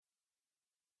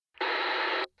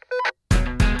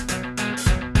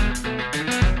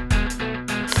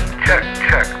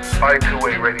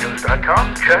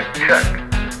BuyTwoWayRadios.com. Check.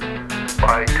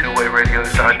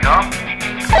 BuyTwoWayRadios.com.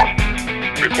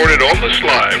 Recorded almost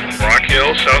live from Rock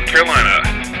Hill, South Carolina.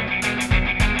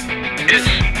 It's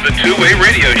the Two-Way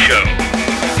Radio Show.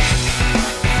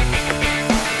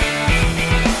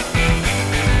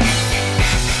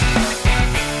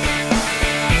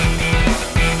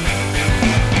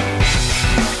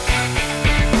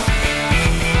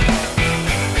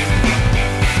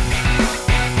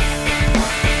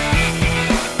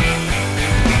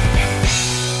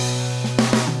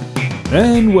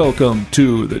 And welcome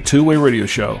to the Two-Way Radio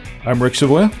Show. I'm Rick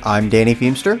Savoya. I'm Danny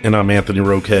Feemster. And I'm Anthony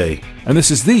Roque. And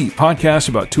this is the podcast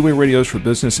about two-way radios for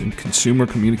business and consumer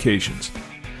communications.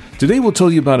 Today we'll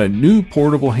tell you about a new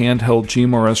portable handheld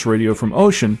GMRS radio from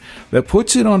Ocean that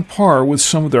puts it on par with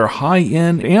some of their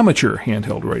high-end amateur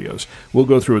handheld radios. We'll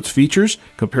go through its features,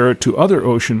 compare it to other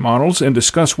Ocean models, and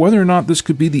discuss whether or not this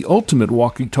could be the ultimate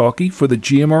walkie-talkie for the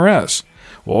GMRS.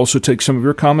 We'll also take some of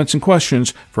your comments and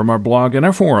questions from our blog and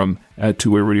our forum at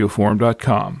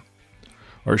twowayradioforum.com.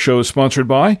 Our show is sponsored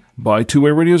by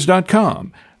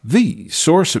BuyTwoWayRadios.com, the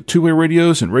source of two-way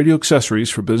radios and radio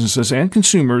accessories for businesses and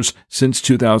consumers since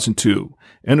 2002.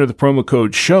 Enter the promo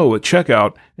code SHOW at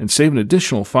checkout and save an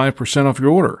additional 5% off your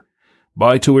order.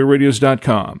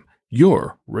 BuyTwoWayRadios.com,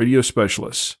 your radio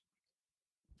specialists.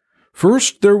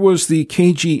 First, there was the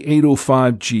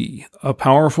KG805G, a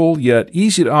powerful yet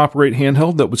easy-to-operate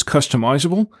handheld that was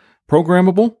customizable,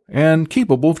 programmable, and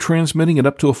capable of transmitting at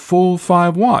up to a full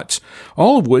 5 watts,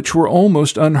 all of which were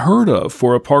almost unheard of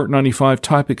for a Part 95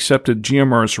 type-accepted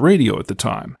GMRS radio at the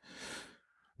time.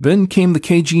 Then came the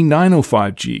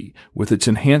KG905G, with its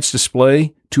enhanced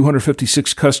display,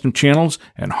 256 custom channels,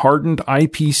 and hardened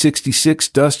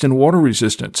IP66 dust and water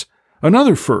resistance,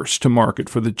 another first to market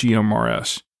for the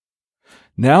GMRS.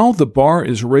 Now the bar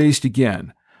is raised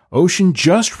again. Ocean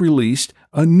just released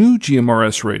a new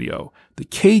GMRS radio, the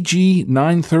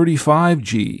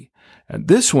KG935G, and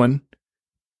this one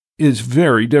is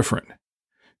very different.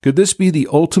 Could this be the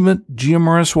ultimate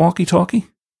GMRS walkie-talkie?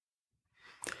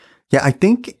 Yeah, I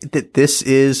think that this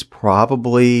is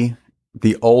probably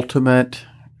the ultimate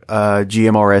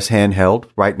GMRS handheld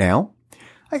right now.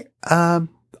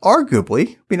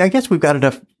 Arguably, I guess we've got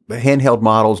enough handheld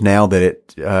models now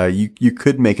that you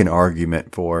could make an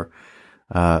argument for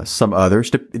some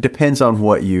others. It depends on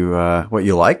what you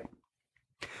like,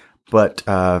 but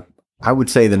I would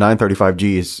say the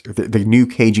 935G is the new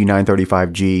KG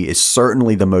 935G is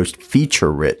certainly the most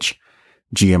feature rich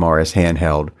GMRS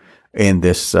handheld in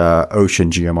this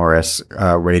Ocean GMRS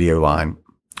radio line.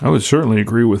 I would certainly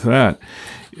agree with that.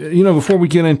 You know, before we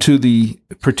get into the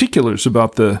particulars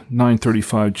about the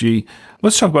 935G,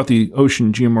 let's talk about the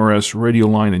Ocean GMRS radio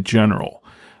line in general.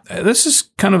 This is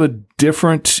kind of a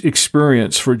different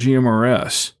experience for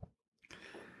GMRS.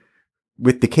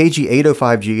 With the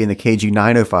KG805G and the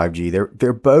KG905G,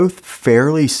 they're both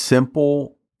fairly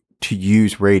simple to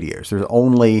use radios. There's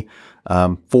only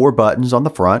 4 buttons on the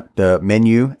front: the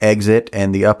menu, exit,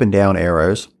 and the up and down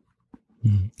arrows.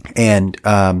 Mm-hmm. And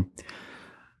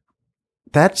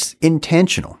that's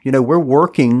intentional. You know, we're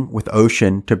working with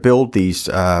Ocean to build these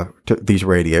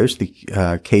radios, the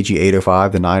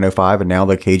KG805, the 905, and now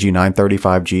the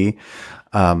KG935G.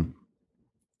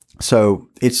 So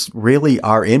it's really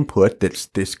our input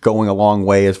that's going a long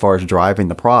way as far as driving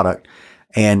the product.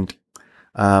 And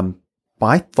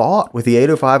my thought with the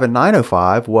 805 and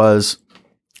 905 was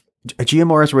a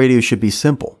GMRS radio should be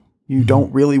simple. You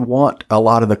don't really want a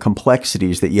lot of the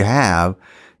complexities that you have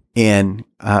in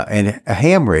a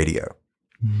ham radio.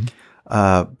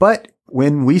 Mm-hmm. But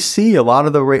when we see a lot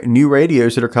of the new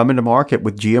radios that are coming to market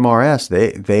with GMRS,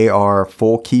 they are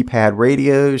full keypad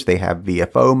radios. They have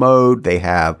VFO mode. They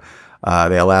have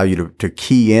they allow you to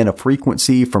key in a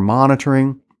frequency for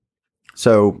monitoring.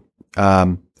 So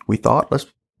we thought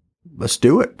let's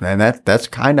do it, and that's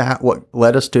kind of what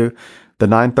led us to the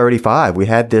 935. We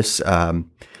had this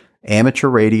amateur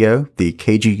radio, the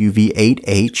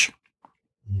KGUV8H.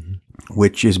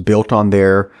 Which is built on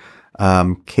their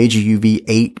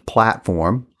KGUV8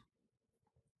 platform,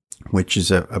 which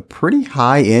is a pretty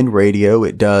high-end radio.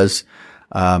 It does,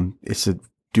 it's a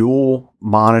dual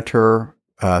monitor,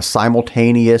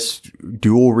 simultaneous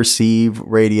dual receive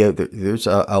radio. There's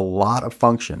a lot of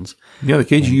functions. Yeah, the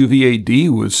KGUV8D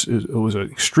was an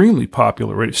extremely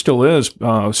popular radio. It still is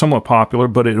somewhat popular,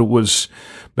 but it was,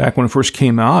 back when it first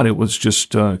came out, it was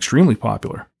just extremely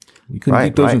popular. You couldn't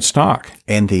keep those in stock.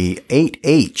 And the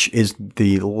 8H is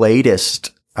the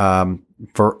latest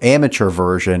for amateur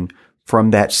version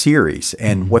from that series.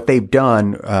 And what they've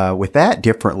done with that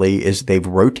differently is they've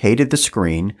rotated the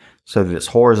screen so that it's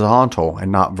horizontal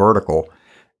and not vertical.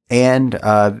 And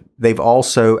they've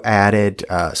also added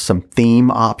some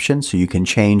theme options, so you can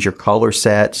change your color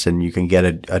sets and you can get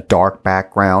a dark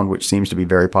background, which seems to be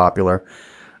very popular.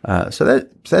 So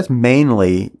that's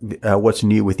mainly what's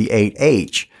new with the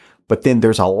 8H. But then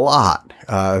there's a lot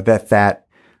that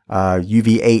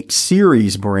UV8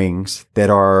 series brings that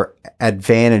are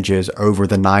advantages over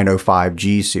the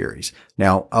 905G series.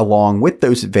 Now, along with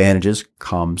those advantages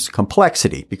comes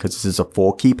complexity, because this is a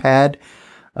full keypad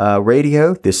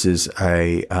radio. This is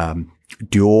a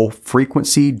dual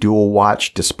frequency, dual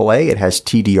watch display. It has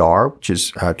TDR, which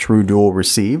is true dual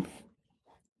receive.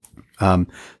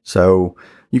 So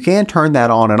you can turn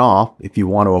that on and off if you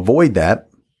want to avoid that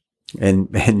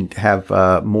and have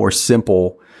more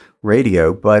simple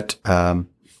radio. But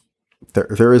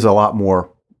there is a lot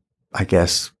more, I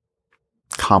guess,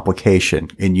 complication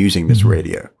in using this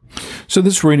radio. So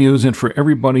this radio isn't for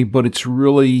everybody, but it's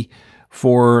really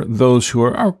for those who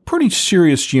are pretty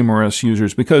serious GMRS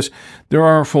users, because there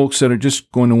are folks that are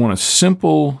just going to want a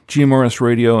simple GMRS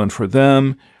radio, and for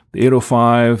them, the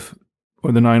 805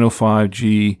 or the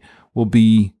 905G will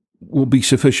be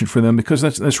sufficient for them, because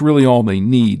that's really all they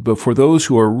need. But for those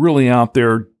who are really out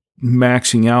there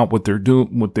maxing out what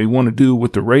they want to do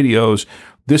with the radios,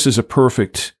 this is a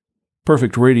perfect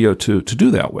radio to do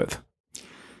that with.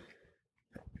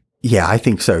 Yeah, I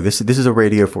think so. This is a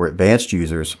radio for advanced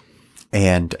users.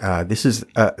 And this is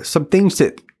some things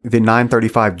that the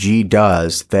 935G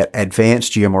does that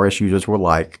advanced GMRS users will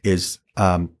like is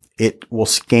it will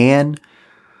scan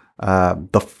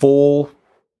the full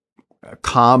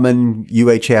common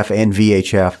UHF and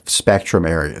VHF spectrum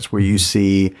areas, where you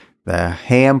see the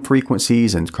ham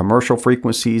frequencies and commercial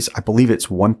frequencies. I believe it's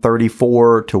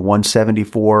 134 to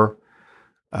 174,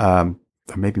 or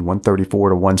maybe 134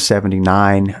 to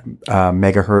 179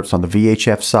 megahertz on the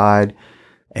VHF side,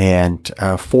 and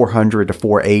 400 to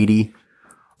 480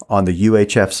 on the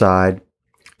UHF side.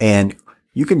 And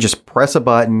you can just press a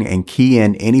button and key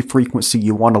in any frequency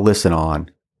you want to listen on,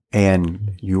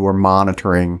 and you are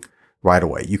monitoring right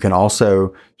away. You can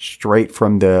also, straight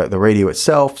from the radio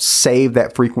itself, save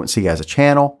that frequency as a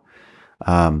channel.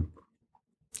 The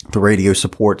radio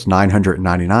supports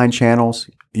 999 channels.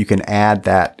 You can add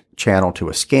that channel to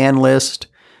a scan list,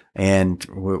 and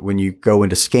when you go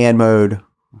into scan mode,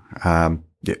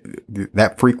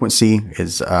 that frequency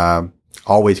is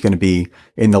always going to be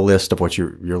in the list of what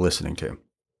you're listening to.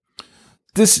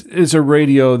 This is a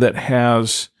radio that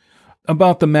has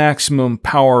about the maximum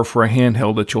power for a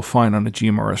handheld that you'll find on a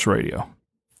GMRS radio.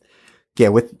 Yeah,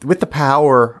 with the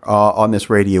power on this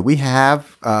radio, we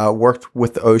have worked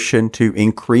with Ocean to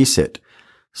increase it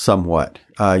somewhat.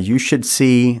 You should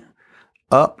see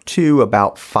up to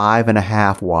about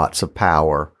 5.5 watts of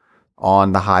power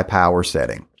on the high power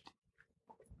setting.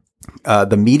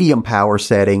 The medium power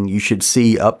setting, you should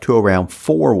see up to around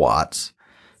 4 watts.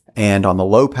 And on the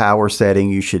low power setting,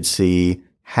 you should see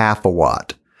 0.5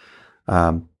 watt.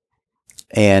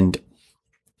 And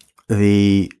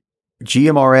the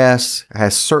GMRS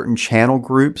has certain channel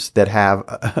groups that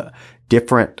have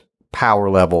different power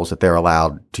levels that they're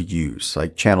allowed to use.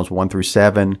 Like channels 1 through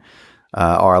 7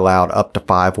 are allowed up to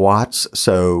 5 watts.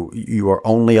 So you are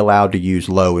only allowed to use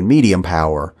low and medium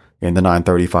power in the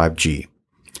 935G.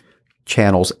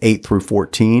 Channels 8 through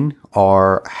 14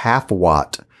 are 0.5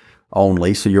 watt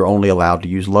only, so you're only allowed to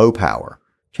use low power.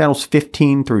 Channels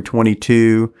 15 through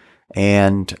 22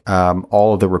 and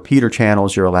all of the repeater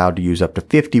channels, you're allowed to use up to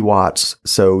 50 watts,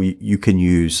 so you can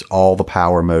use all the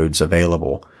power modes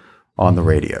available on the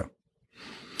radio.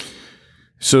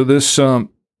 So this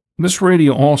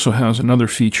radio also has another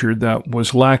feature that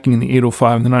was lacking in the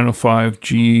 805 and the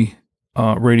 905G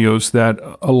radios that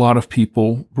a lot of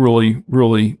people really,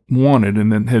 really wanted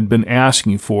and then had been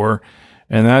asking for,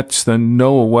 and that's the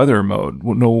NOAA weather mode,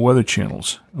 NOAA weather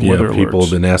channels. Yeah, people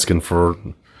have been asking for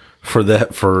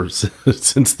that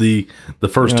since the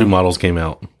first two models came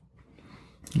out.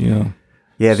 Yeah.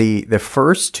 Yeah, the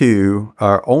first two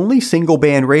are only single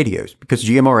band radios because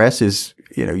GMRS is,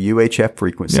 UHF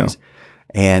frequencies. Yeah.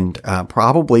 And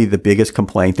probably the biggest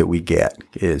complaint that we get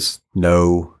is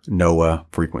no NOAA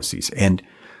frequencies. And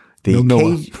the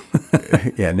no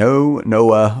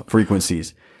NOAA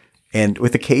frequencies. And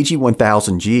with the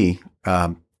KG1000G,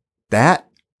 that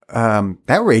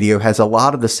radio has a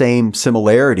lot of the same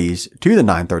similarities to the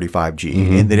 935G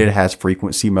in that it has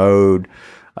frequency mode.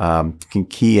 You can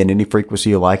key in any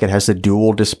frequency you like. It has a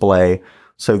dual display.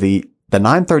 So the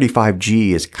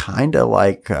 935G is kind of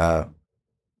like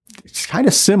it's kind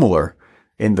of similar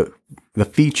in the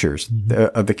features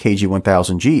of the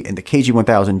KG1000G. And the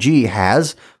KG1000G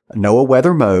has NOAA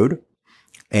weather mode.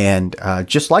 And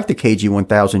just like the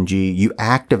KG1000G, you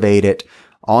activate it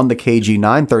on the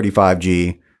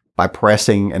KG935G by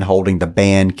pressing and holding the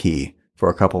band key for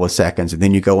a couple of seconds, and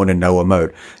then you go into NOAA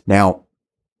mode. Now,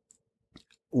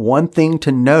 one thing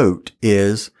to note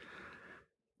is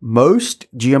most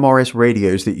GMRS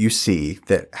radios that you see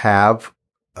that have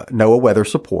NOAA weather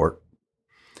support,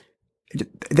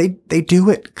 they do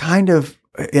it kind of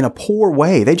in a poor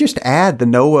way. They just add the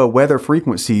NOAA weather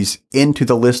frequencies into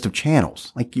the list of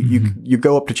channels. Like you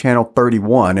go up to channel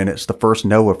 31 and it's the first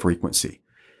NOAA frequency.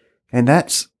 And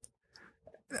that's,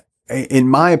 in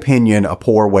my opinion, a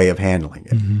poor way of handling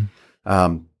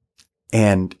it.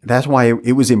 And that's why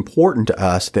it was important to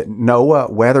us that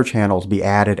NOAA weather channels be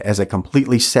added as a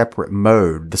completely separate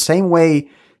mode. The same way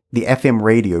the FM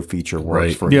radio feature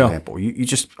works, for example. You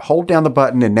just hold down the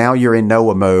button and now you're in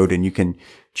NOAA mode and you can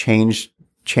change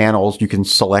channels. You can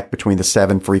select between the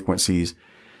 7 frequencies.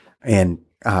 And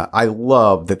I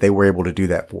love that they were able to do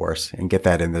that for us and get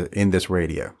that in this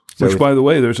radio. So which, by the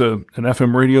way, there's an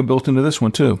FM radio built into this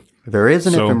one too. There is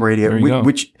an FM radio,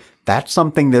 which that's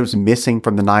something that was missing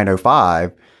from the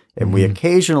 905. And we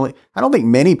occasionally, I don't think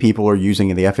many people are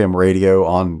using the FM radio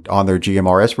on their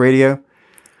GMRS radio.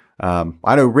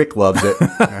 I know Rick loves it.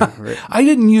 I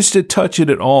didn't used to touch it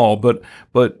at all, but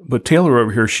Taylor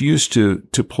over here, she used to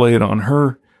play it on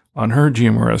her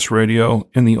GMRS radio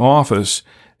in the office,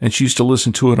 and she used to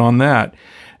listen to it on that.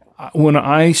 When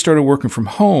I started working from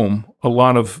home, a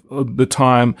lot of the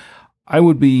time, I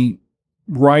would be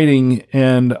writing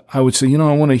and I would say,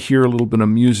 I want to hear a little bit of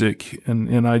music,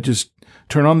 and I just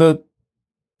turn on the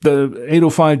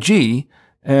 805G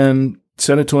and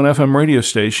set it to an FM radio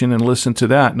station and listen to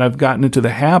that. And I've gotten into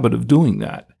the habit of doing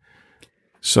that.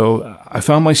 So I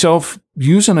found myself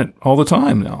using it all the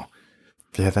time now.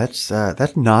 Yeah, that's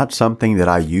not something that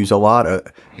I use a lot.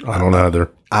 I don't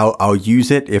either. I'll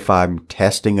use it if I'm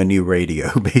testing a new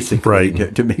radio, basically,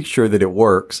 to make sure that it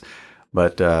works.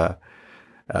 But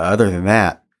other than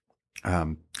that,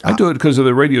 I do it because of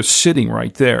the radio sitting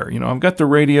right there. I've got the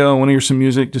radio. I want to hear some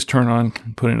music. Just turn on,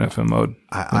 put it in FM mode.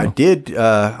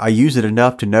 I use it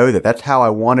enough to know that that's how I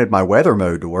wanted my weather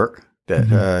mode to work.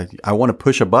 That I want to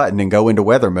push a button and go into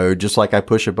weather mode, just like I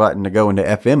push a button to go into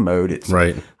FM mode.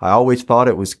 I always thought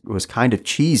it was kind of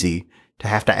cheesy to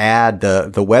have to add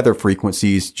the weather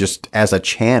frequencies just as a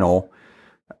channel.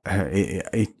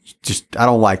 I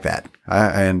don't like that.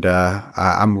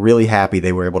 I'm really happy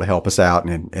they were able to help us out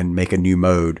and make a new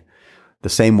mode the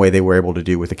same way they were able to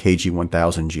do with the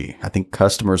KG1000G. I think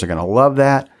customers are going to love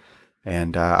that,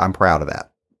 and I'm proud of that.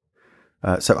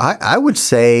 So I would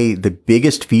say the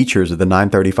biggest features of the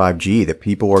 935G that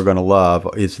people are going to love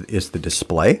is the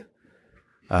display.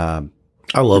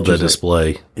 I love that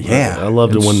display. Yeah. I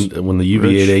loved it when the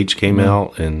UV8H came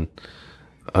out, and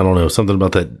I don't know, something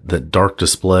about that dark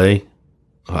display.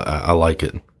 I like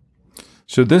it.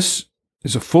 So this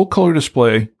is a full color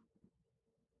display,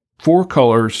 4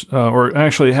 colors, or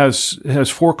actually it has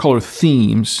 4 color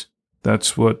themes.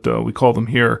 That's what we call them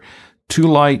here: 2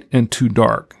 light and 2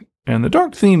 dark. And the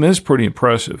dark theme is pretty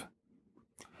impressive.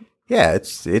 Yeah,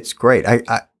 it's great.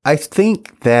 I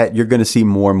think that you're going to see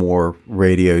more and more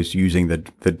radios using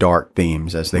the dark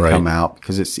themes as they come out,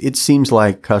 because it seems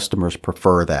like customers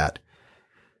prefer that.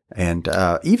 And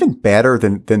even better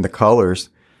than the colors,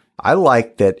 I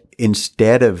like that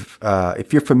instead of,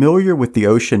 if you're familiar with the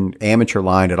Ocean amateur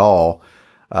line at all,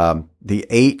 the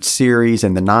 8 series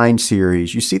and the 9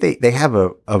 series, you see they have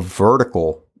a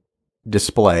vertical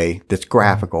display that's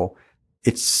graphical.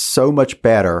 It's so much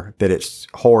better that it's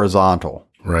horizontal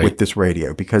with this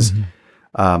radio, because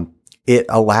it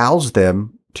allows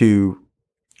them to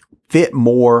fit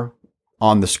more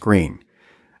on the screen.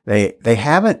 They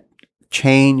haven't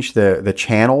changed the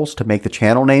channels to make the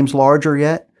channel names larger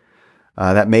yet.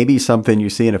 That may be something you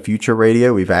see in a future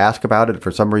radio. We've asked about it.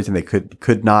 For some reason, they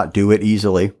could not do it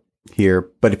easily here.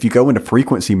 But if you go into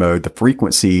frequency mode, the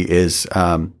frequency is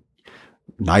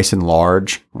nice and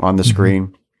large on the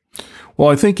screen. Well,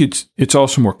 I think it's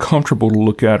also more comfortable to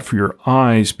look at for your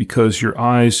eyes, because your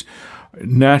eyes,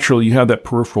 naturally, you have that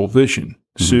peripheral vision.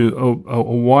 So a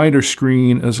wider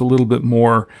screen is a little bit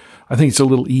more, I think it's a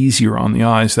little easier on the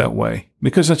eyes that way,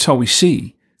 because that's how we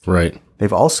see. Right.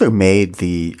 They've also made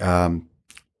the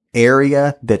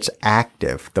area that's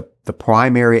active, the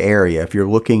primary area. If you're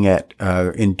looking at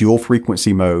in dual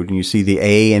frequency mode and you see the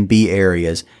A and B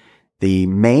areas, the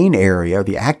main area,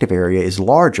 the active area, is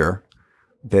larger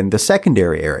than the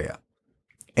secondary area.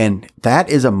 And that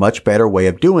is a much better way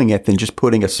of doing it than just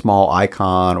putting a small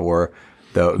icon or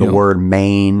the word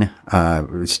main.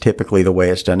 It's typically the way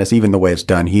it's done. It's even the way it's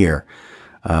done here.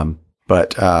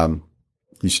 But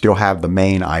you still have the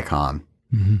main icon.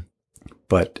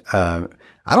 But I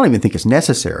don't even think it's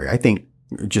necessary. I think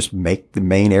just make the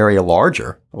main area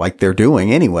larger, like they're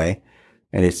doing anyway,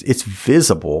 and it's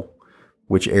visible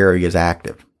which area is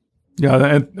active.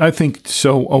 Yeah, I think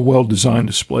so. A well-designed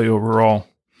display overall.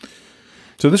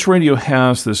 So this radio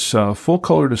has this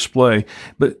full-color display,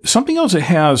 but something else it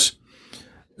has,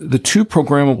 the 2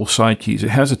 programmable side keys. It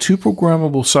has the 2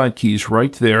 programmable side keys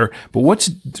right there, but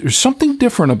there's something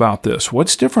different about this.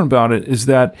 What's different about it is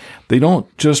that they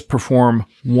don't just perform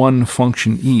one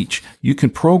function each. You can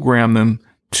program them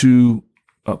to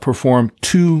perform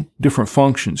 2 different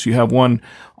functions. You have one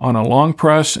on a long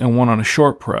press and one on a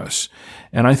short press.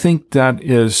 And I think that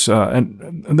is,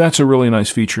 and that's a really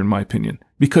nice feature in my opinion,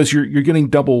 because you're getting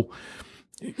double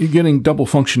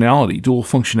functionality, dual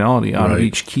functionality out of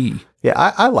each key. Yeah,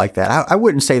 I like that. I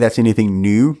wouldn't say that's anything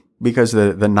new because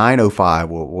the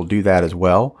 905 will do that as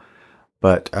well.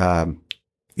 But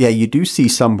yeah, you do see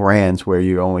some brands where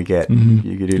you only get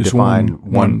you get to define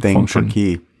one thing function per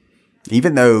key,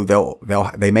 even though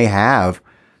they may have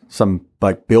some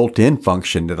like built-in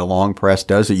function that a long press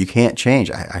does that you can't change.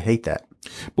 I hate that.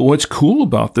 But what's cool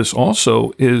about this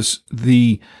also is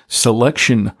the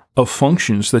selection of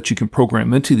functions that you can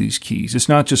program into these keys. It's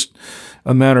not just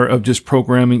a matter of just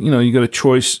programming. You get a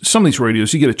choice. Some of these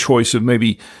radios, you get a choice of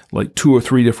maybe like 2 or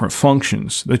 3 different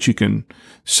functions that you can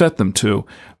set them to.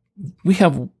 We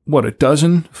have, a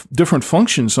dozen different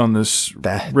functions on this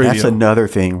radio. That's another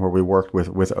thing where we worked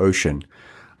with Ocean.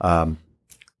 When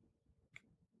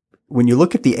you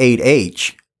look at the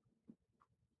 8H,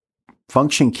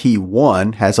 function key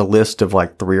 1 has a list of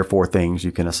like 3 or 4 things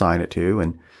you can assign it to,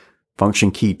 and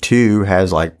function key 2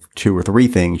 has like 2 or 3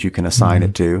 things you can assign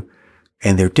it to,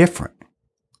 and they're different.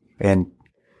 And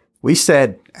we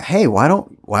said, hey, why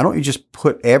don't you just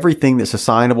put everything that's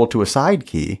assignable to a side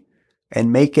key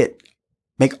and make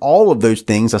all of those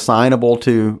things assignable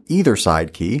to either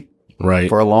side key, right,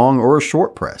 for a long or a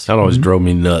short press. That always drove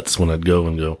me nuts when I'd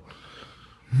go.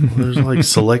 There's like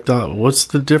select. What's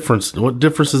the difference? What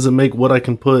difference does it make? What I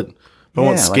can put? If I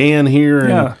want scan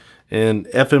here and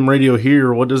FM radio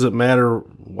here, what does it matter?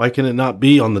 Why can it not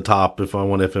be on the top if I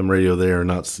want FM radio there?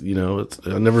 Not,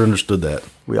 I never understood that.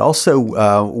 We also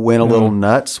went a little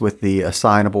nuts with the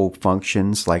assignable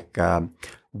functions like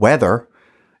weather.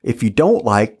 If you don't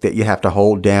like that you have to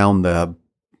hold down the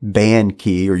band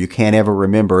key, or you can't ever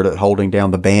remember that holding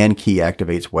down the band key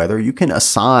activates weather, you can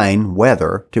assign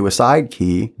weather to a side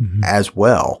key as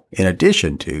well, in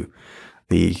addition to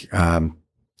the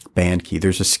band key.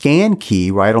 There's a scan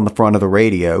key right on the front of the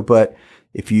radio, but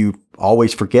if you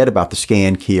always forget about the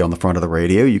scan key on the front of the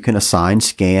radio, you can assign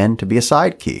scan to be a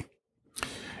side key.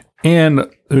 And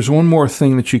there's one more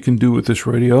thing that you can do with this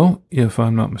radio, if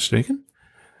I'm not mistaken.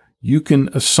 You can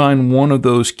assign one of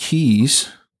those keys,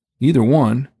 either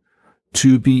one,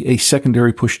 to be a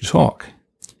secondary push-to-talk.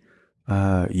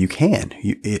 You can.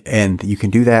 And you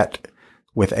can do that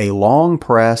with a long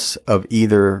press of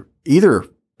either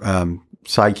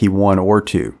side key 1 or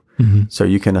 2. So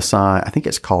you can assign, I think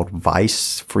it's called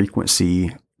Vice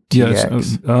Frequency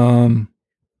TX.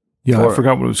 Yes. I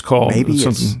forgot what it was called.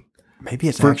 Maybe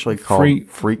it's actually called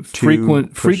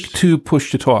Freak 2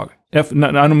 Push-to-Talk. I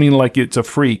don't mean like it's a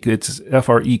freak. It's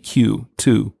FREQ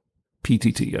 2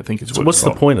 PTT. I think it's what So what's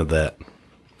the point of that?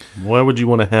 Why would you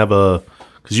want to have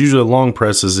because usually a long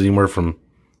press is anywhere from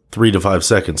 3 to 5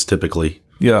 seconds typically.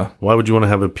 Yeah. Why would you want to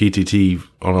have a PTT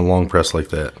on a long press like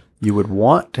that? You would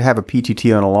want to have a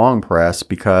PTT on a long press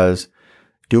because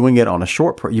doing it on a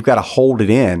short press, you've got to hold it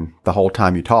in the whole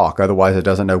time you talk. Otherwise, it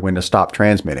doesn't know when to stop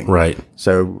transmitting. Right.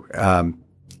 So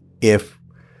if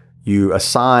you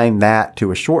assign that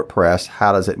to a short press,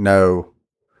 how does it know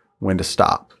when to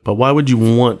stop? But why would you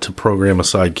want to program a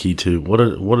side key to?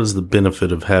 What is the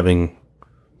benefit of having,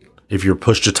 if your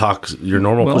push-to-talk, your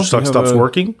normal push-to-talk stops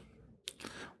working?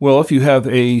 Well, if you have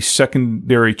a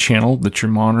secondary channel that you're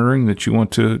monitoring that you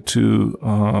want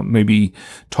to maybe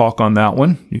talk on that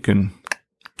one, you can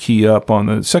key up on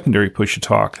the secondary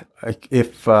push-to-talk.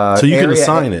 So you can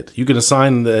assign it. You can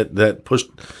assign that push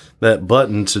that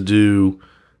button to do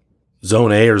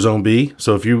zone A or zone B.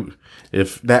 So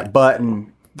if that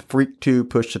button, the Freak 2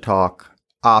 push-to-talk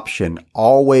option,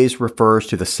 always refers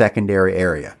to the secondary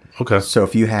area. Okay. So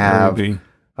if you have,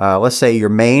 let's say your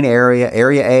main area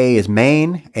A is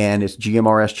main, and it's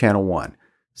GMRS channel 1.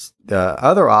 The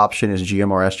other option is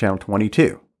GMRS channel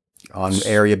 22 on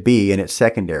area B, and it's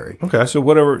secondary. Okay. So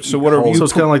whatever. So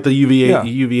it's kind of like the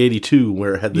UV82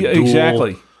 where it had the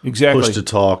dual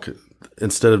push-to-talk.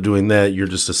 Instead of doing that, you're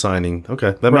just assigning.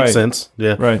 Okay, that makes sense.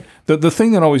 Yeah. Right. The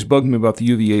thing that always bugged me about the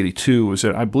UV82 was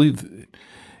that I believe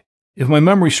if my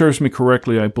memory serves me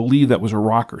correctly, I believe that was a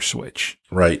rocker switch.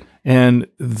 Right. And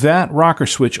that rocker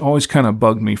switch always kind of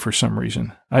bugged me for some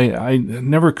reason. I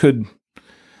never could.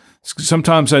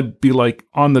 Sometimes I'd be like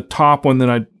on the top one,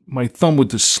 then my thumb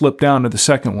would just slip down to the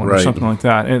second one or something like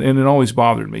that. And it always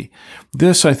bothered me.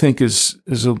 This, I think, is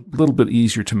a little bit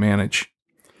easier to manage.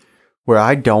 Where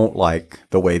I don't like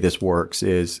the way this works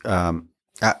is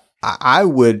I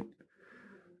would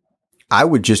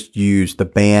just use the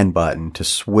band button to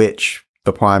switch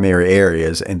the primary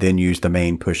areas and then use the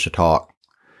main push to talk.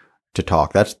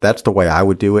 That's the way I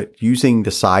would do it. Using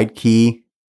the side key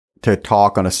to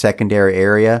talk on a secondary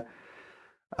area,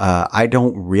 I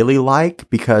don't really like,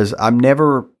 because I'm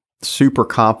never super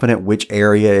confident which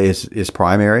area is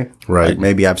primary. Right. Like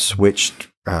maybe I've switched,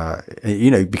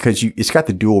 because it's got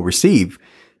the dual receive.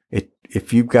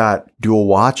 If you've got dual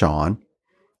watch on,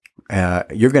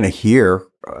 you're going to hear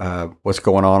what's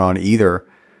going on either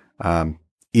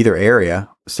area.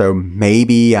 So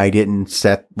maybe I didn't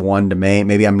set one to main.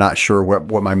 Maybe I'm not sure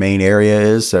what my main area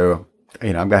is. So,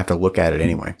 I'm going to have to look at it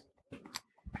anyway.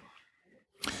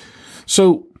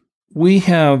 So we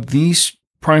have these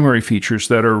primary features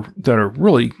that are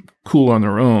really cool on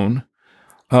their own.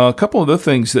 A couple of the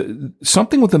things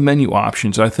something with the menu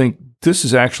options, I think this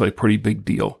is actually a pretty big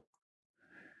deal.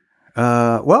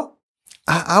 Well,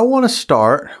 I want to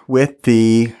start with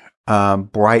the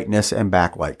brightness and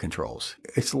backlight controls.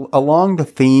 It's along the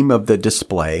theme of the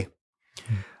display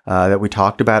that we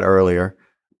talked about earlier.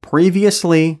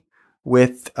 Previously,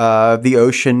 with the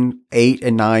Ocean 8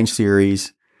 and 9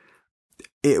 series,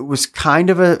 it was kind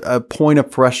of a point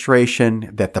of frustration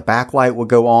that the backlight would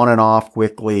go on and off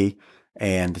quickly,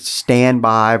 and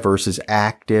standby versus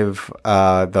active.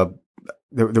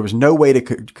 There was no way to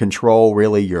control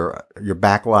really your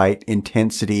backlight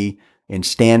intensity in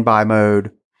standby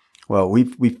mode. Well,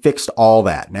 we fixed all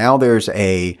that. Now there's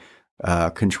a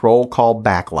control called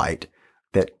backlight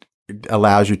that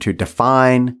allows you to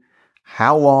define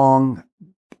how long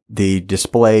the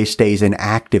display stays in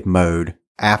active mode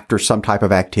after some type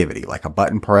of activity, like a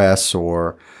button press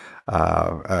or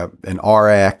an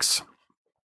RX.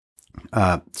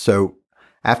 So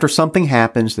after something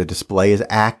happens, the display is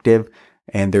active,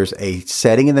 and there's a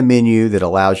setting in the menu that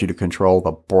allows you to control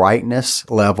the brightness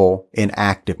level in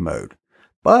active mode.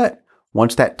 But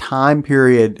once that time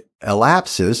period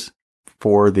elapses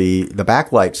for the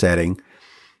backlight setting,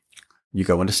 you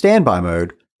go into standby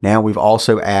mode. Now we've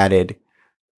also added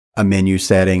a menu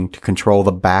setting to control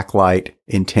the backlight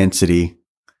intensity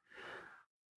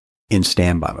in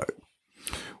standby mode.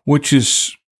 Which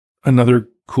is another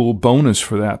cool bonus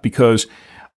for that, because,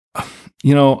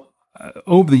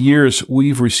 over the years,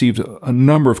 we've received a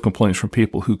number of complaints from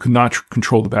people who could not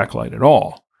control the backlight at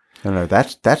all. No,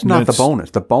 that's not the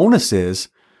bonus. The bonus is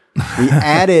we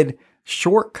added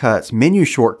menu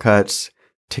shortcuts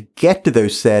to get to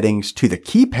those settings to the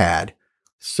keypad.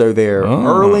 So they're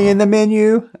early in the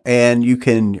menu, and you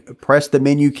can press the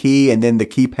menu key and then the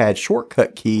keypad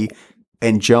shortcut key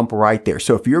and jump right there.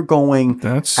 So if you're going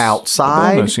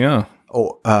outside, bonus, yeah.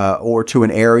 Or to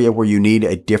an area where you need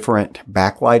a different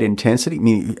backlight intensity. I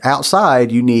mean,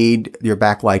 outside, you need your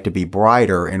backlight to be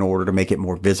brighter in order to make it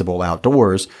more visible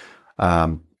outdoors.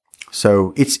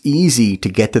 So it's easy to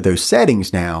get to those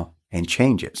settings now and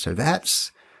change it. So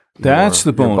that's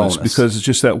the bonus, because it's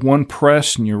just that one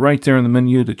press and you're right there in the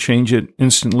menu to change it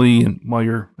instantly, and while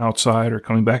you're outside or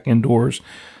coming back indoors.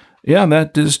 Yeah,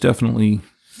 that is definitely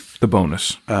the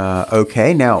bonus.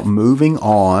 Okay, now moving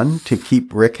on to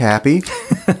keep Rick happy.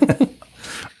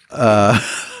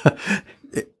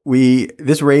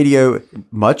 This radio,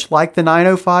 much like the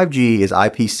 905G, is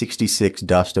IP66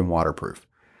 dust and waterproof.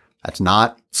 That's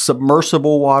not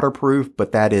submersible waterproof,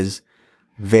 but that is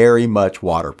very much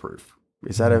waterproof.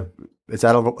 Is that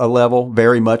a level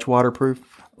very much waterproof?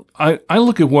 I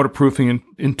look at waterproofing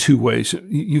in two ways.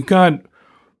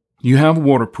 You have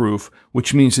waterproof,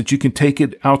 which means that you can take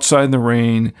it outside in the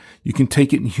rain. You can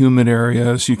take it in humid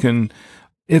areas.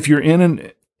 If you're in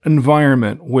an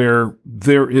environment where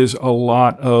there is a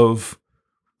lot of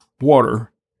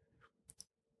water,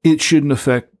 it shouldn't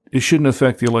affect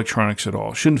the electronics at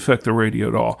all. It shouldn't affect the radio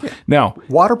at all. Yeah. Now,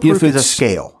 waterproof is a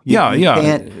scale.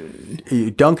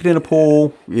 You dunk it in a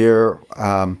pool, you're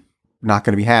not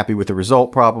going to be happy with the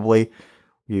result probably.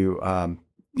 To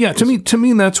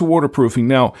me, that's waterproofing.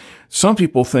 Now, some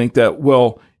people think that,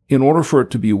 in order for it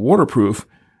to be waterproof,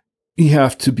 you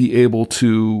have to be able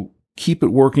to keep it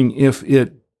working if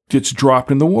it gets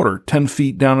dropped in the water 10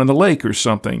 feet down in the lake or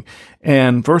something.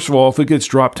 And first of all, if it gets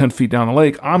dropped 10 feet down the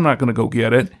lake, I'm not going to go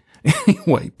get it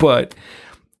anyway. But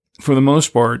for the most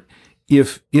part,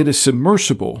 if it is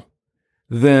submersible,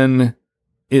 then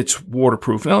it's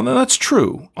waterproof. Now, that's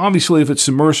true. Obviously, if it's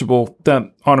submersible,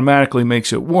 that automatically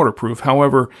makes it waterproof.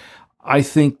 However, I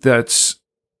think they're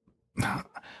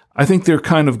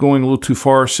kind of going a little too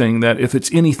far saying that if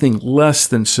it's anything less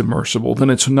than submersible, then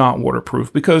it's not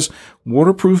waterproof, because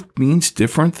waterproof means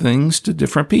different things to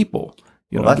different people.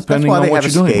 Depending on what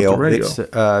you're doing with the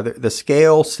radio. The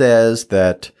scale says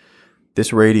that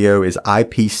this radio is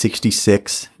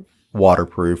IP66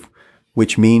 waterproof,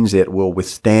 which means it will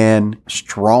withstand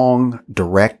strong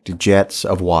direct jets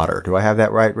of water. Do I have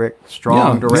that right, Rick?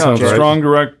 Strong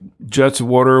direct jets of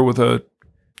water with a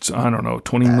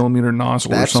 20 millimeter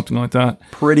nozzle or something like that.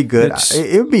 Pretty good.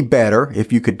 It would be better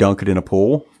if you could dunk it in a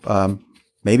pool.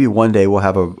 Maybe one day we'll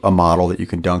have a model that you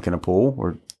can dunk in a pool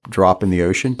or drop in the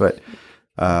ocean, but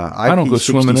I don't go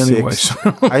swimming anyway. So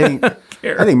I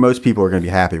think most people are going to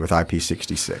be happy with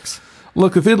IP66.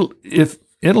 Look, if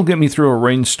it'll get me through a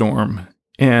rainstorm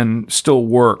and still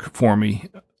work for me,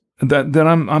 then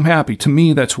I'm happy. To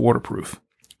me, that's waterproof.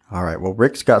 All right. Well,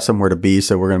 Rick's got somewhere to be,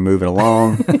 so we're going to move it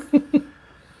along.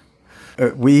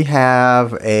 We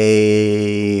have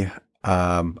a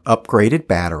upgraded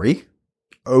battery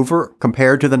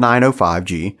compared to the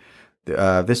 905G.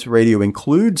 This radio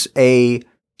includes a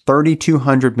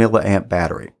 3,200 milliamp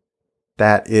battery.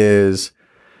 That is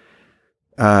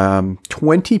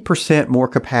 20% more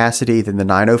capacity than the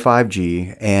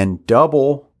 905G and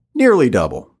nearly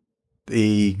double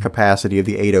the capacity of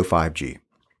the 805G.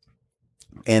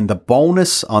 And the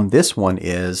bonus on this one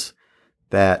is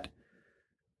that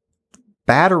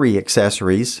battery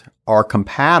accessories are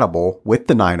compatible with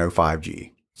the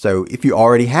 905G. So if you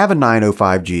already have a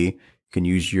 905G, you can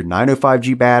use your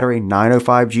 905G battery,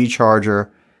 905G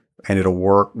charger, and it'll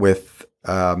work with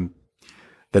the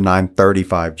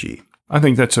 935G. I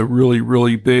think that's a really,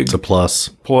 really big... It's a plus.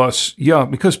 Plus, yeah,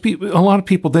 because a lot of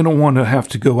people, they don't want to have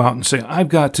to go out and say,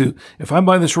 if I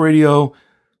buy this radio,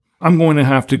 I'm going to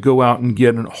have to go out and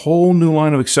get a whole new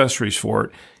line of accessories for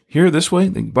it. Here, this way,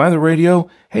 they can buy the radio.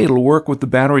 Hey, it'll work with the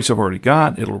batteries I've already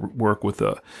got. It'll work with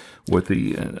the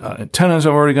antennas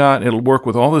I've already got. It'll work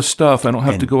with all this stuff. I don't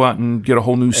have to go out and get a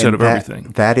whole new set of everything.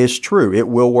 That is true. It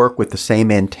will work with the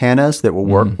same antennas that will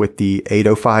work with the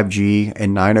 805G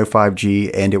and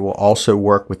 905G, and it will also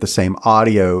work with the same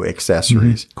audio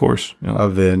accessories of course,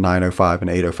 of the 905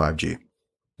 and 805G.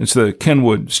 It's the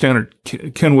standard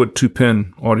Kenwood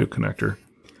 2-pin audio connector.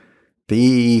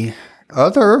 The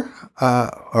other,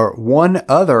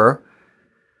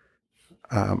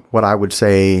 what I would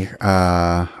say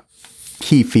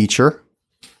key feature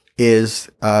is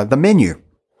the menu.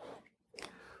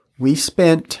 We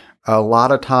spent a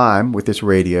lot of time with this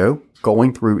radio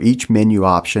going through each menu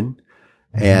option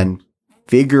and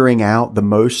figuring out the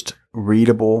most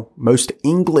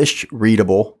English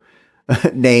readable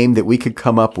name that we could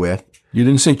come up with. You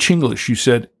didn't say Chinglish. You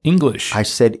said English. I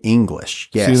said English.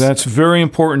 Yes. See, that's very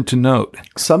important to note.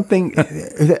 Something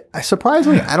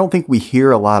surprisingly, I don't think we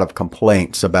hear a lot of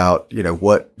complaints about,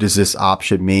 what does this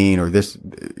option mean, or this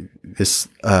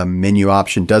menu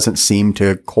option doesn't seem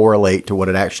to correlate to what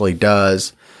it actually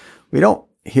does. We don't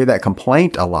hear that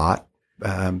complaint a lot,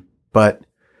 but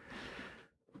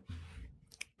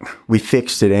we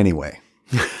fixed it anyway.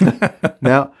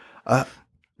 Now,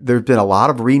 there's been a lot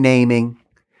of renaming.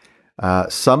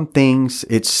 Some things,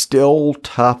 it's still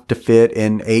tough to fit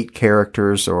in 8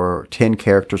 characters or 10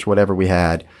 characters, whatever we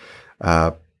had.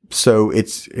 So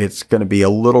it's going to be a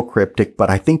little cryptic,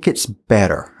 but I think it's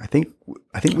better. I think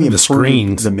we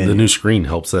improved the menu. The new screen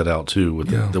helps that out too, with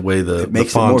the way it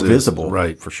makes it more visible,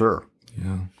 right? For sure.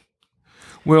 Yeah.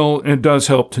 Well, it does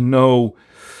help to know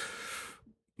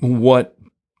what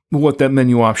that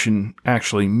menu option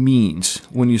actually means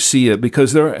when you see it,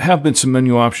 because there have been some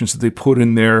menu options that they put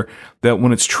in there that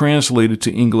when it's translated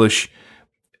to English,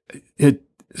 it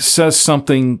says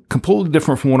something completely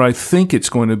different from what I think it's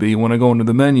going to be when I go into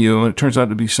the menu, and it turns out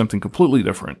to be something completely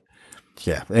different.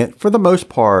 Yeah. And for the most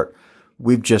part,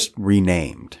 we've just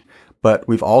renamed, but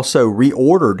we've also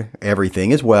reordered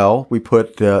everything as well. We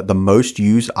put the most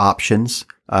used options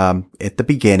at the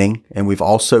beginning, and we've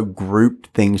also grouped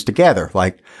things together.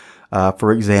 Like,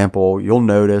 for example, you'll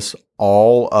notice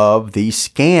all of the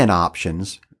scan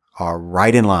options are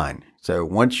right in line. So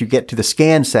once you get to the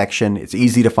scan section, it's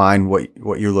easy to find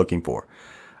what you're looking for.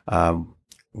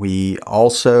 We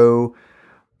also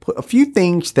put a few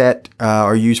things that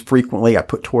are used frequently. I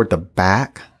put toward the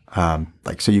back,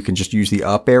 so you can just use the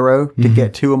up arrow to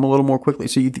get to them a little more quickly.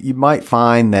 So you might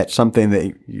find that something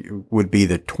that would be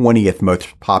the 20th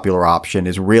most popular option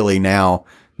is really now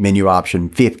menu option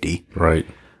 50. Right.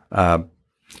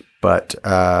 But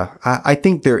I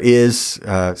think there is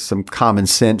some common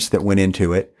sense that went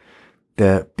into it.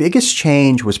 The biggest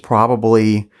change was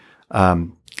probably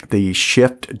the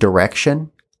shift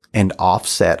direction and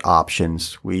offset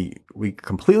options. We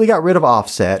completely got rid of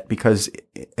offset because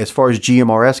as far as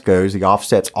GMRS goes, the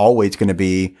offset's always going to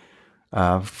be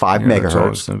 5 megahertz. It's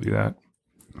always going to be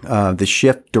that. The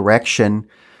shift direction,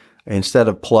 instead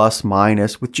of plus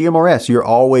minus, with GMRS, you're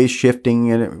always shifting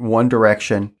in one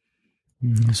direction.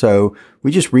 Mm-hmm. So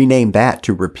we just renamed that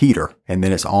to repeater, and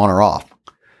then it's on or off.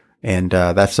 And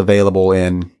that's available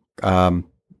in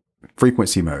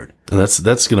frequency mode. And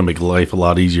that's going to make life a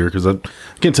lot easier, because I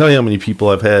can't tell you how many people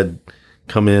I've had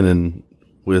come in and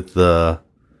with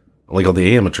like on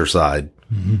the amateur side,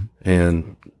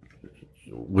 and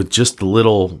with just the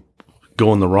little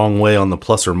going the wrong way on the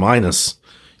plus or minus,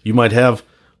 you might have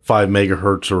 5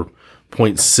 megahertz or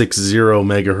 0.60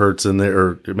 megahertz in there,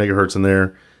 or megahertz in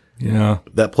there. Yeah,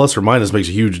 that plus or minus makes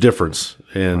a huge difference,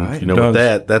 and right.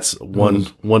 With that's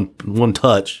one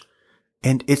touch.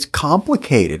 And it's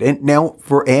complicated. And now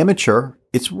for amateur,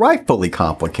 it's rightfully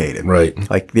complicated. Right.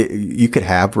 Like you could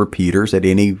have repeaters at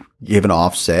any given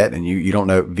offset, and you don't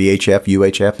know VHF,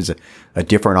 UHF is a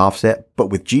different offset. But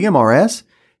with GMRS,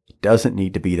 it doesn't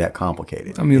need to be that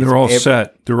complicated. I mean, they're all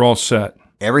set. They're all set.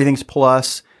 Everything's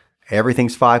plus.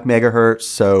 Everything's 5 megahertz.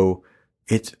 So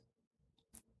it's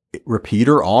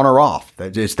repeater on or off.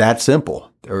 It's that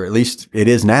simple. Or at least it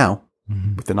is now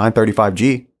with the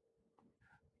 935G.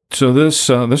 So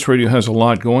this radio has a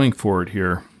lot going for it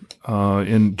here,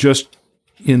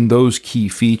 in those key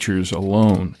features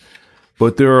alone.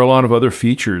 But there are a lot of other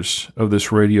features of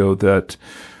this radio that,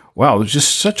 wow, there's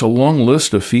just such a long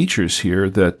list of features here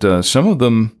that some of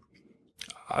them,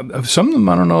 I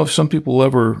don't know if some people will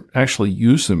ever actually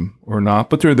use them or not,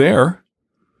 but they're there.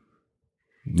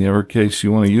 In every case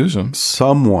you want to use them.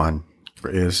 Someone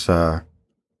is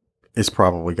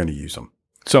probably going to use them.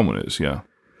 Someone is, yeah.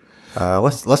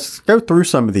 Let's go through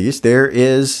some of these. There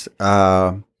is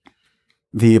the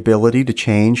ability to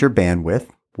change your bandwidth,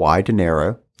 wide to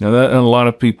narrow. Now, and a lot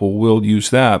of people will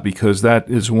use that because that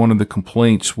is one of the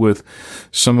complaints with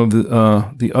some of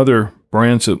the other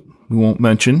brands that we won't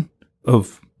mention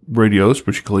of radios,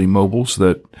 particularly mobiles,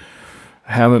 that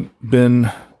haven't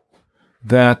been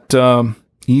that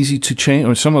easy to change.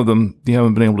 Or some of them, you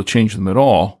haven't been able to change them at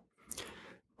all.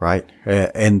 Right.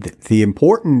 And the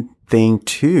important thing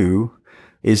too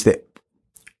is that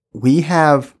we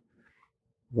have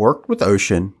worked with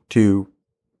Ocean to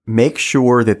make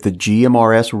sure that the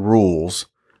GMRS rules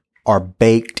are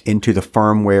baked into the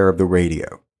firmware of the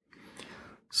radio.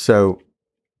 So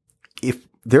if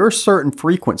there are certain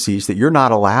frequencies that you're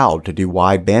not allowed to do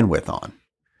wide bandwidth on,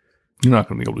 you're not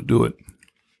going to be able to do it.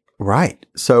 Right.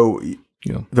 So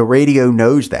the radio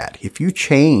knows that. If you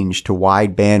change to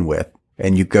wide bandwidth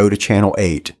and you go to channel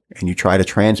 8 and you try to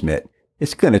transmit,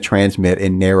 it's going to transmit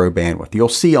in narrow bandwidth. You'll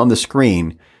see on the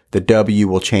screen the W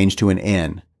will change to an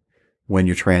N when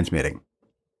you're transmitting.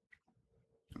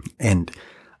 And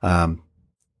I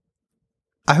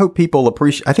think people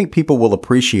will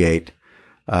appreciate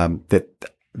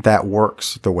that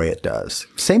works the way it does.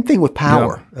 Same thing with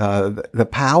power. Yeah. The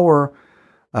power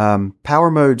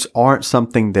modes aren't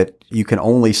something that you can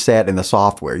only set in the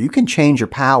software. You can change your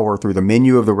power through the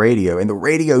menu of the radio, and the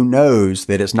radio knows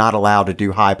that it's not allowed to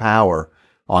do high power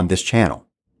on this channel.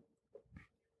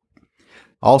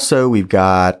 Also, we've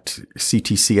got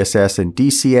CTCSS and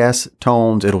DCS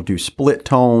tones. It'll do split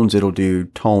tones. It'll do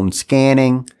tone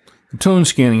scanning. Tone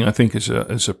scanning, I think, is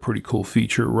a pretty cool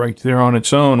feature right there on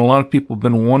its own. A lot of people have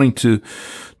been wanting to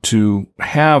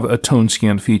have a tone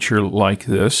scan feature like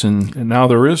this, and now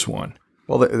there is one.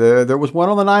 Well, there was one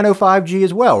on the 905G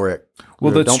as well, Rick.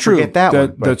 Well, that's Don't true. Forget that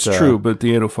one. That's true, but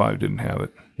the 805 didn't have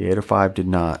it. The 805 did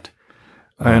not.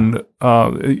 And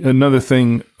another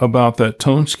thing about that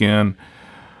tone scan,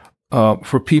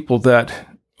 for people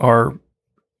that are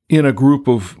in a group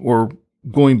of, or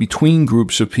going between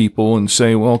groups of people and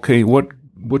say, well, okay, what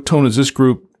tone is this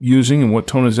group using and what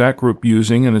tone is that group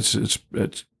using? And it's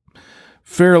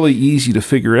fairly easy to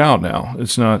figure it out now.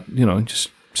 It's not, just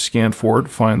scan for it,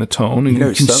 find the tone, and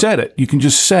you can set it. You can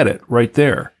just set it right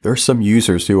there. There's some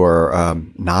users who are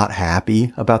not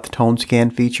happy about the tone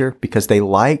scan feature because they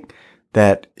like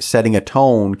that setting a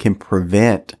tone can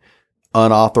prevent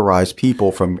unauthorized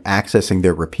people from accessing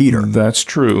their repeater. That's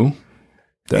true.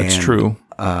 That's true.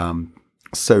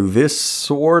 So this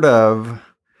sort of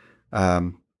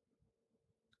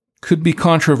could be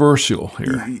controversial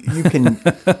here. You can,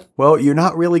 well, you're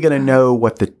not really going to know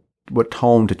what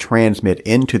tone to transmit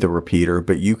into the repeater,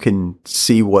 but you can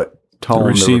see what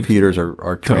tone the repeaters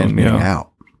are transmitting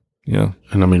out. Yeah.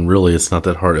 And I mean, really, it's not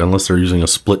that hard. Unless they're using a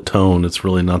split tone, it's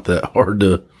really not that hard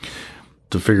to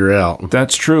to figure out.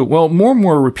 That's true. Well, more and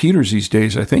more repeaters these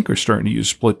days, I think, are starting to use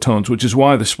split tones, which is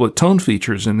why the split tone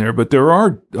feature is in there. But there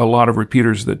are a lot of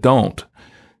repeaters that don't.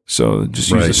 So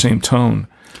just use the same tone.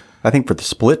 I think for the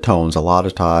split tones, a lot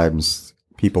of times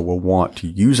people will want to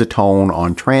use a tone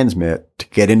on transmit to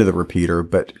get into the repeater,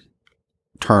 but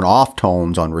turn off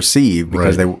tones on receive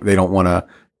because they don't want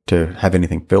to have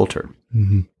anything filtered.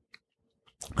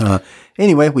 Mm-hmm.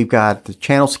 Anyway, we've got the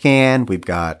channel scan. We've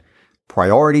got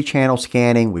priority channel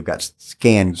scanning. We've got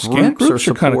scan groups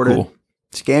are kind of cool.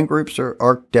 Scan groups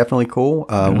are definitely cool.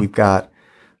 We've got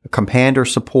Commander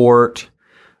support.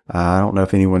 I don't know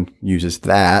if anyone uses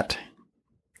that.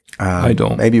 I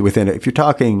don't. Maybe if you're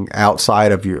talking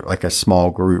outside of your like a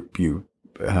small group, you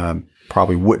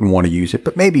probably wouldn't want to use it.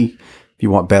 But maybe if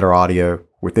you want better audio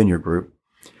within your group,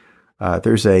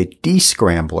 there's a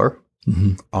descrambler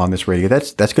on this radio.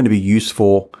 That's going to be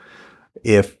useful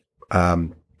if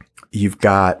you've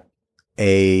got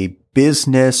a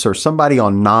business or somebody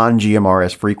on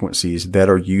non-GMRS frequencies that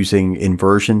are using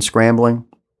inversion scrambling,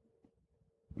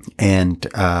 and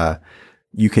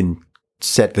you can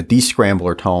set the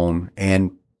descrambler tone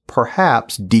and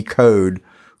perhaps decode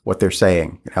what they're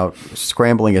saying. Now,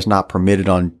 scrambling is not permitted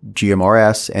on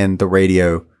GMRS, and the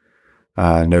radio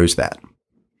knows that.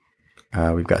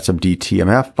 We've got some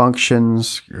DTMF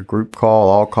functions, group call,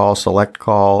 all call, select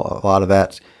call. A lot of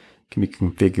that can be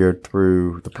configured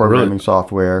through the programming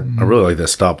software. I really like that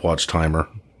stopwatch timer.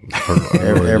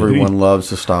 Everyone loves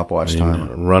the stopwatch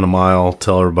timer. Run a mile,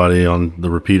 tell everybody on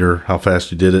the repeater how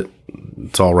fast you did it.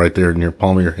 It's all right there in your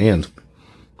palm of your hand.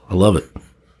 I love it.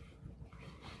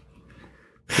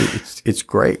 It's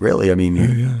great, really. I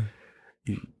mean,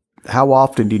 how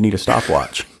often do you need a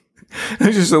stopwatch?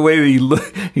 It's just the way that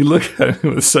you look at it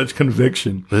with such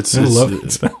conviction. I love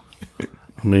it.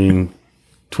 I mean,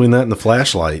 between that and the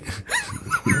flashlight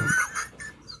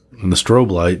and the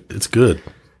strobe light, it's good.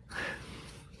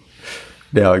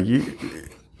 Now,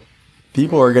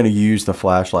 people are going to use the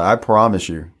flashlight. I promise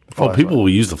you. People will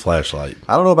use the flashlight.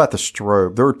 I don't know about the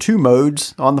strobe. There are two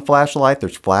modes on the flashlight.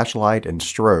 There's flashlight and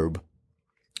strobe.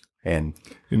 And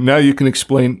now you can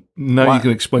explain. You can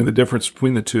explain the difference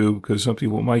between the two, because some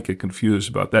people might get confused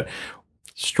about that.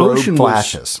 Strobe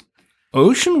flashes.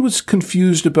 Ocean was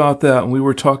confused about that, and we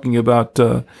were talking about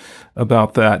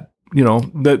that. You know,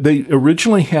 that they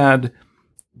originally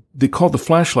they called the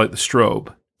flashlight the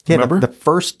strobe. Yeah, remember the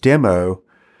first demo.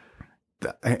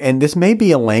 And this may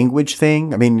be a language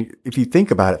thing. I mean, if you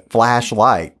think about it,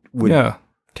 flashlight would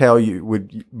tell you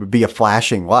would be a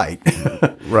flashing light,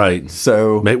 right?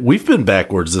 So we've been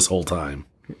backwards this whole time.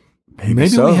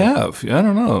 Maybe we have. I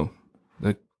don't know.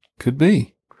 That could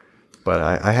be. But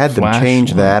I had them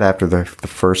change that after the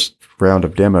first round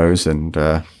of demos, and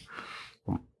they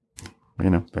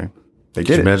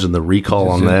did it. Imagine the recall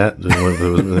on that.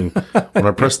 When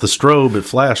I press the strobe, it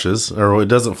flashes, or it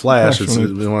doesn't flash.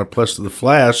 When I press the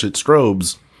flash, it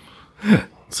strobes.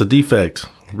 It's a defect.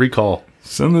 Recall.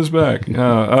 Send this back.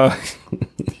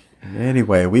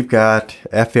 Anyway, we've got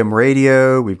FM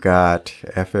radio. We've got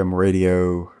FM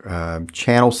radio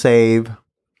channel save.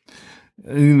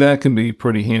 And that can be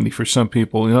pretty handy for some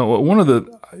people. You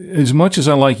know, as much as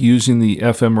I like using the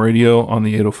FM radio on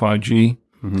the 805G,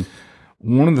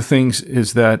 one of the things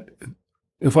is that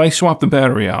if I swap the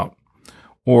battery out,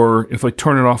 or if I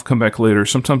turn it off, come back later,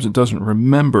 sometimes it doesn't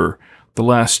remember the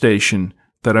last station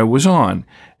that I was on,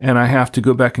 and I have to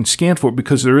go back and scan for it,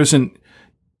 because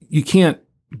you can't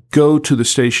go to the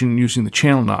station using the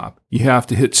channel knob. You have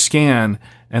to hit scan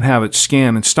and have it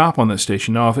scan and stop on that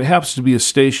station. Now, if it happens to be a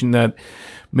station that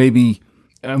maybe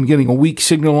I'm getting a weak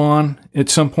signal on at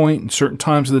some point in certain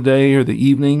times of the day or the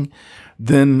evening,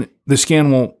 then the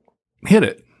scan won't hit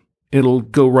it. It'll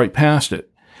go right past it.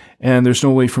 And there's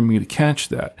no way for me to catch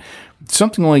that.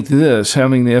 Something like this,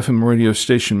 having the FM radio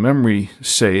station memory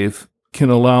save, can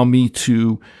allow me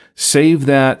to save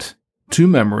that to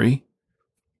memory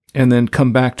and then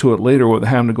come back to it later without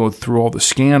having to go through all the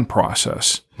scan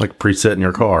process. Like preset in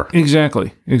your car.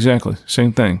 Exactly.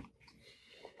 Same thing.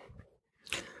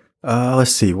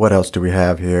 Let's see. What else do we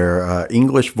have here?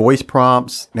 English voice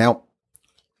prompts. Now,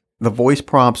 the voice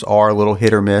prompts are a little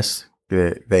hit or miss.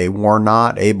 They were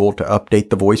not able to update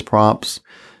the voice prompts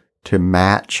to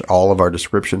match all of our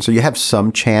descriptions. So you have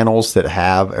some channels that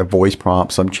have a voice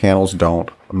prompt, some channels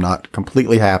don't. I'm not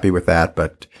completely happy with that,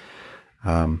 but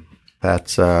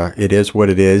that's it is what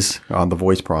it is on the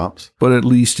voice prompts. But at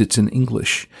least it's in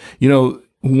English. You know,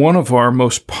 one of our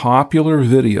most popular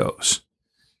videos,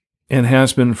 and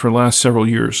has been for the last several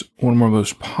years, one of our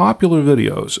most popular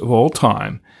videos of all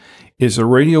time is a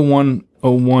Radio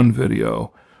 101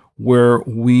 video, where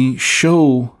we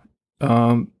show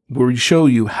where we show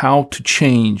you how to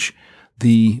change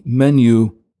the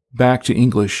menu back to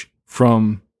English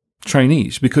from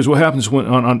Chinese. Because what happens when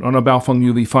on a Baofeng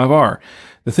UV5R,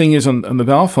 the thing is on the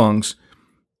Baofengs,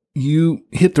 you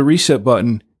hit the reset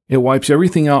button, it wipes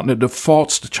everything out and it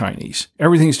defaults to Chinese.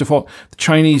 Everything's default. The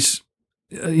Chinese,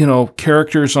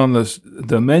 characters on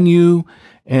the menu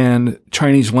and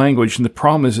Chinese language. And the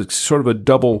problem is it's sort of a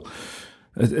double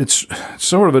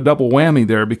whammy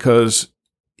there, because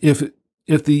if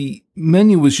the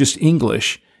menu was just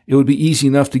English, it would be easy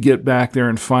enough to get back there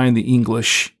and find the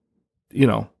English,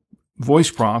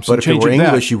 voice prompts. But if it were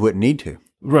English, you wouldn't need to.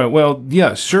 Right. Well,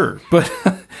 yes, sure. But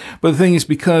the thing is,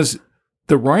 because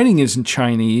the writing is in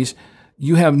Chinese,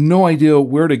 you have no idea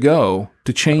where to go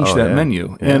to change that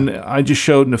menu. Yeah. And I just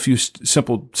showed in a few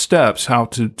simple steps how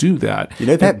to do that.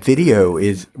 That video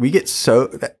is, we get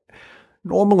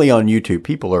normally on YouTube,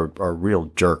 people are real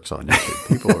jerks on YouTube.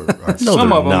 People are no,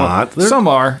 some of them not.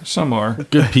 Some are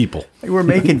good people. We're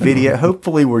making video.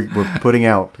 Hopefully, we're putting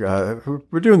out.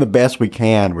 We're doing the best we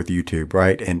can with YouTube,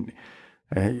 right? And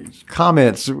the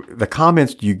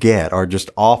comments you get are just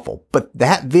awful. But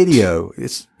that video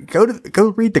is go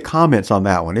read the comments on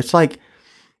that one. It's like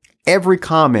every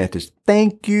comment is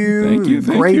thank you,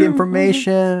 great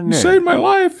information. You saved my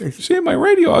life. You saved my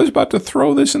radio. I was about to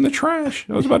throw this in the trash.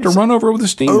 I was about to run over with a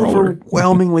steamroller.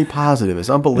 Overwhelmingly positive. It's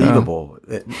unbelievable.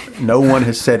 Yeah. No one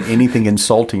has said anything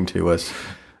insulting to us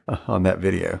on that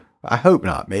video. I hope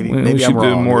not. Maybe we should I'm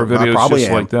wrong. Do more videos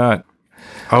just like that.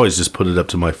 I always just put it up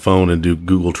to my phone and do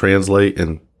Google Translate,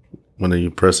 and when you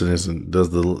press it and does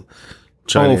the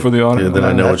Chinese, for the audio, then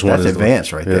I know which one is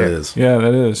advanced right there. It is. Yeah,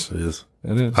 that is. It is.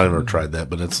 It is. I've never tried that,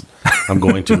 but I'm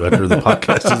going to after the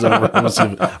podcast is over. I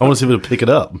want to see if it'll pick it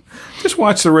up. Just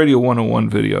watch the Radio 101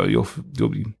 video. You'll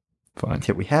be fine.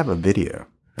 Yeah, we have a video.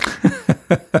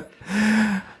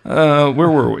 Where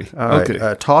were we?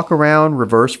 Okay. Talk around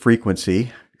reverse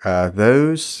frequency.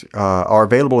 Those are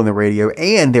available in the radio,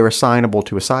 and they're assignable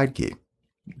to a side key,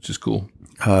 which is cool.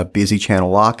 Busy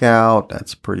channel lockout,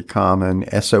 that's pretty common.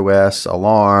 SOS,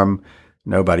 alarm,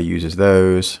 nobody uses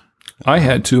those. I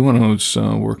had to when I was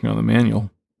working on the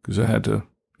manual, because I had to,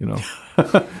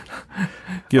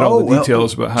 get all the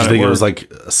details about how to work. Do you think it was like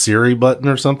a Siri button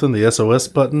or something, the SOS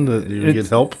button, that you would get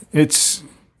help?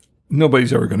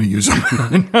 Nobody's ever going to use them.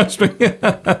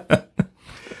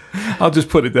 I'll just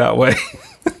put it that way.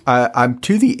 I'm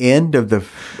to the end of the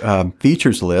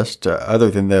features list, other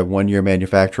than the 1-year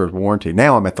manufacturer's warranty.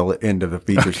 Now I'm at the end of the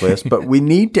features list, but we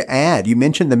need to add, you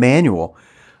mentioned the manual.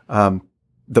 The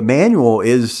manual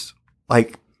is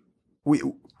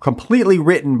completely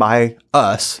written by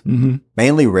us,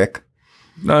 mainly Rick.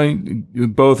 No,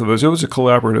 both of us. It was a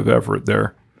collaborative effort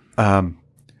there. I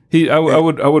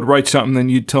would write something, then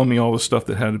you'd tell me all the stuff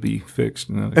that had to be fixed.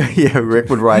 Yeah, Rick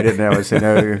would write it, and I would say,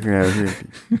 no,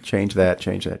 change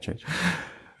that.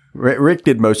 Rick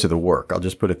did most of the work. I'll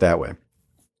just put it that way.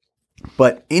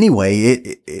 But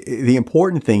anyway, the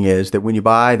important thing is that when you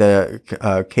buy the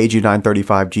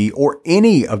KG935G or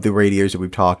any of the radios that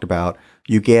we've talked about,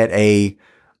 you get a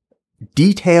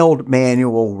detailed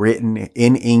manual written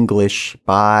in English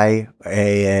by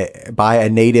a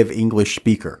native English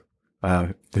speaker.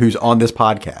 Who's on this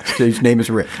podcast, whose name is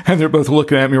Rick. And they're both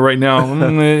looking at me right now.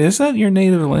 Is that your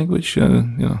native language?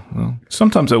 Well,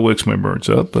 sometimes I wicks my birds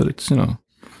up, but it's, for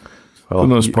the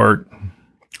most part.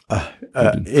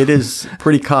 It is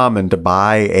pretty common to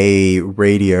buy a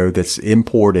radio that's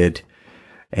imported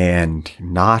and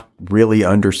not really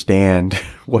understand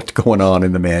what's going on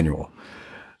in the manual.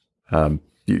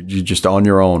 You're just on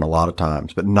your own a lot of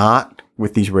times, but not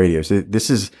with these radios. This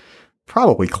is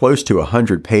probably close to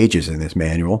 100 pages in this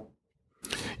manual.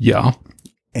 Yeah.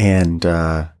 And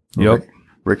yep.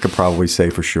 Rick could probably say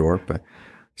for sure, but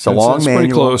it's a long manual.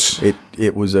 Pretty close.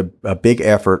 It was a big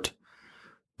effort,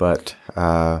 but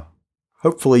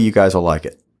hopefully you guys will like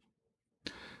it.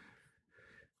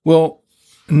 Well,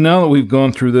 now that we've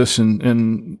gone through this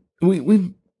and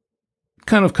we've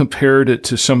kind of compared it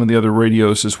to some of the other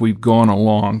radios as we've gone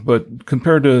along, but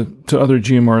compared to other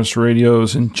GMRS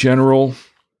radios in general,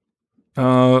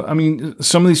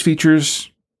 some of these features,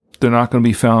 they're not going to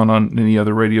be found on any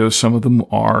other radios. Some of them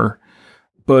are.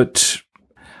 But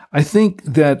I think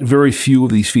that very few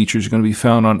of these features are going to be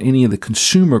found on any of the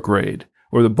consumer grade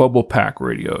or the bubble pack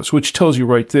radios, which tells you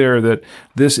right there that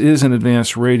this is an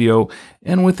advanced radio.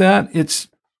 And with that, it's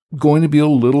going to be a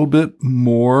little bit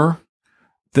more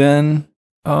than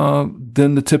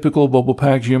the typical bubble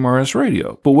pack GMRS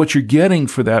radio. But what you're getting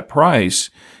for that price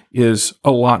is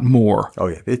a lot more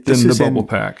than the bubble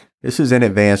pack. This is an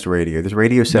advanced radio. This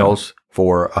radio sells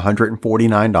for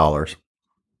 $149,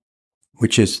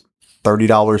 which is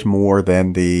 $30 more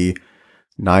than the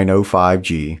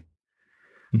 905G.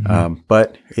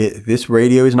 But this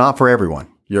radio is not for everyone.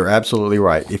 You're absolutely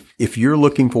right. If you're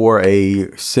looking for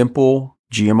a simple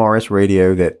GMRS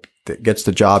radio that gets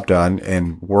the job done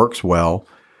and works well,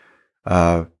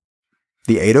 the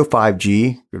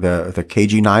 805G, the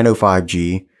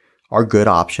KG905G are good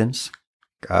options.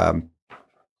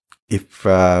 If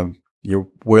you're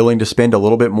willing to spend a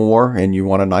little bit more and you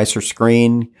want a nicer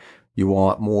screen, you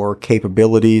want more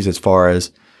capabilities as far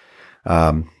as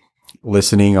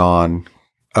listening on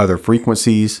other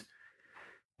frequencies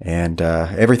and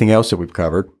everything else that we've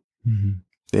covered,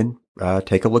 then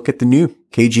take a look at the new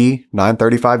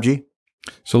KG935G.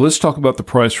 So let's talk about the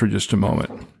price for just a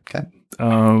moment. Okay.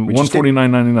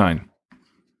 $149.99.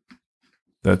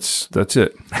 That's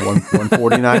it.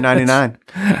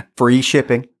 $149.99. Free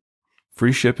shipping.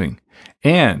 Free shipping.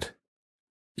 And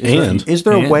is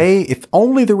there a way, if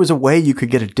only there was a way you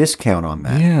could get a discount on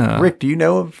that? Yeah. Rick, do you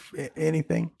know of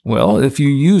anything? Well, if you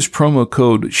use promo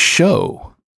code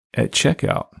SHOW at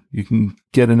checkout, you can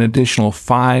get an additional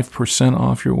 5%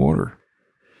 off your order.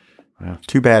 Well,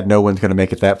 too bad no one's going to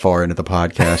make it that far into the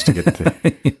podcast to get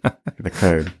the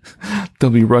code. They'll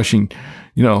be rushing,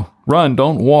 run,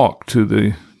 don't walk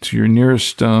to your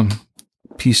nearest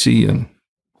PC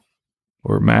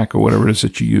or Mac or whatever it is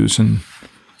that you use and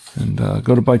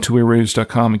go to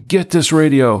buy2wayradios.com and get this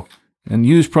radio and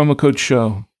use promo code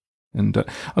SHOW. And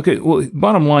okay, well,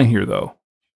 bottom line here though,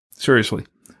 seriously,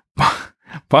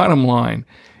 bottom line.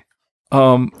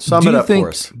 Sum it up for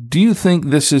us. Do you think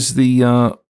this is the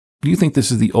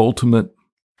ultimate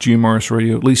GMRS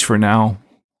radio, at least for now?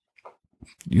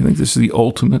 Do you think this is the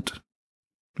ultimate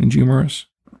in GMRS?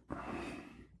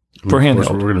 For handheld. Of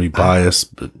course, we're going to be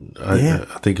biased, but I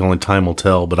think only time will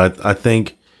tell. But I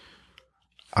think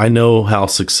I know how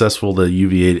successful the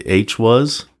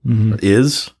UV8H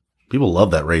is. People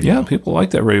love that radio. Yeah, people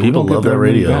like that radio. People love that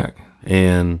radio. Back.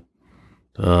 And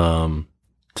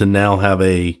to now have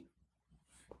a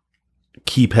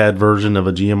keypad version of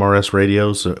a GMRS radio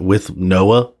with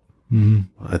NOAA,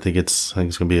 I think it's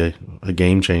going to be a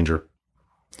game changer.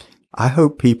 I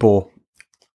hope people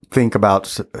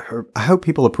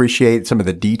appreciate some of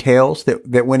the details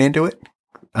that went into it.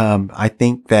 I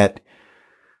think they're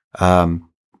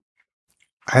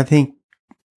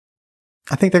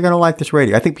going to like this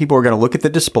radio. I think people are going to look at the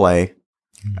display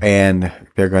and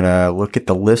they're going to look at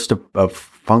the list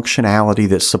of functionality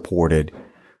that's supported,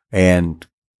 and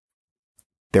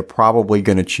they're probably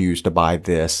going to choose to buy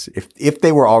this. If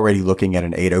they were already looking at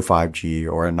an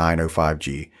 805G or a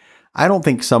 905G, I don't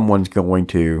think someone's going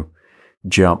to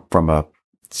jump from a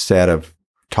set of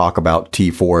talk about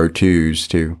T402s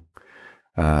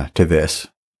to this.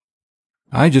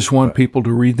 I just want people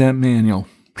to read that manual.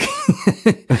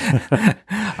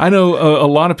 I know a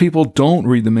lot of people don't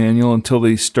read the manual until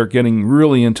they start getting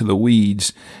really into the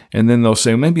weeds, and then they'll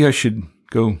say, maybe I should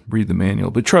go read the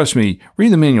manual. But trust me,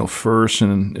 read the manual first,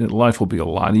 and life will be a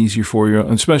lot easier for you,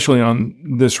 especially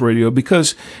on this radio,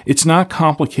 because it's not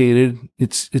complicated.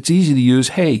 It's easy to use.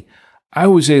 Hey, I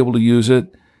was able to use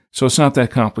it, so it's not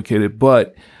that complicated,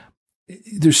 but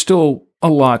there's still a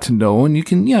lot to know, and you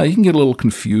can get a little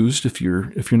confused if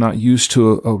you're not used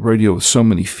to a radio with so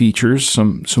many features, so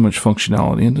much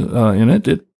functionality in it.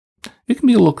 It can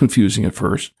be a little confusing at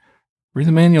first. Read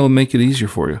the manual and make it easier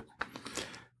for you.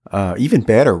 Even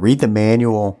better, read the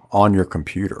manual on your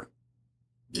computer.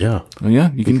 Yeah. Oh, yeah,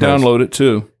 you can download it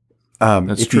too.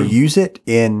 That's true. If you use it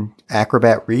in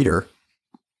Acrobat Reader,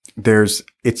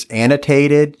 it's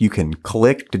annotated. You can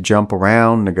click to jump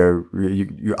around and go.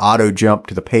 You auto jump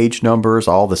to the page numbers.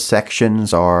 All the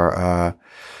sections are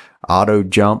auto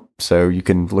jump, so you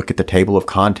can look at the table of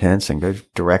contents and go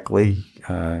directly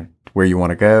where you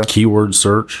want to go. Keyword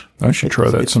search. I should try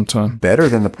that sometime. Better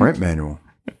than the print manual.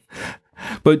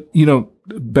 But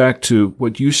back to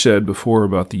what you said before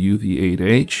about the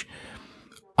UV8H,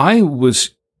 I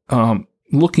was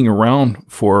looking around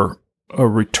for a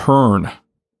return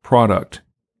product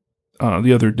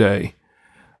the other day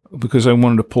because I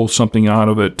wanted to pull something out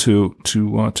of it to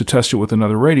test it with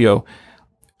another radio.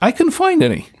 I couldn't find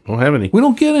any. Don't have any. We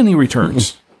don't get any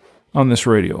returns on this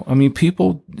radio. I mean,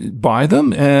 people buy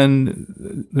them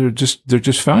and they're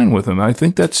just fine with them. I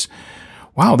think there's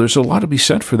a lot to be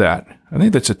said for that. I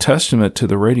think that's a testament to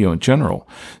the radio in general.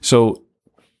 So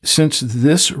since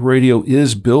this radio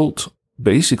is built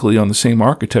basically on the same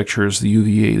architecture as the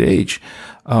UV8H,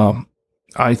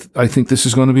 I think this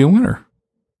is going to be a winner.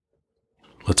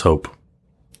 Let's hope.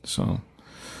 So,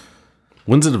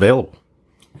 when's it available?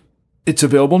 It's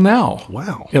available now.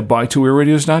 Wow. At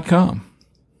buy2wayradios.com.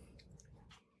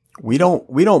 We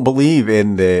don't believe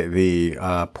in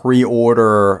the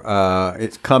pre-order.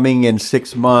 It's coming in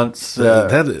 6 months.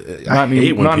 I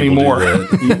hate when not people anymore. do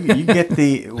that. You get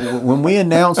when we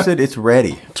announce it, it's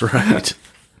ready. That's right.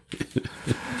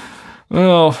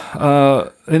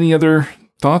 Well, any other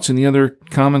thoughts? Any other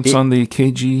comments on the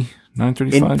KG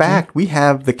 935? In fact, we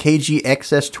have the KG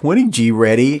XS20G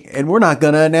ready, and we're not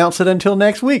going to announce it until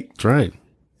next week. That's right.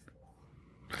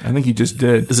 I think you just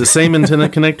did. Is it same antenna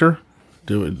connector?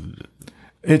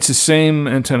 It's the same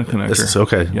antenna connector.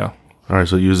 Okay. Yeah. All right.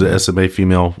 So use the SMA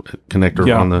female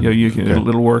connector on the. Yeah, you can. Okay.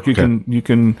 It'll work. You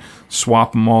can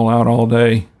swap them all out all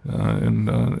day, and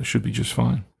it should be just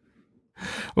fine.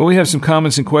 Well, we have some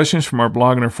comments and questions from our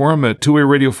blog and our forum at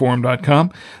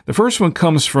twowayradioforum.com. The first one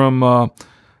comes from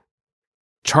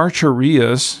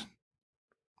Charcharias.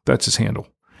 That's his handle.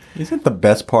 Isn't the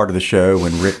best part of the show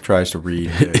when Rick tries to read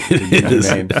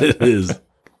the names? It is.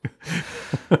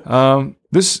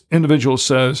 This individual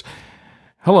says,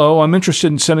 "Hello, I'm interested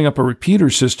in setting up a repeater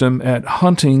system at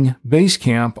Hunting Base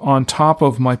Camp on top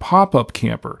of my pop-up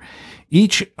camper.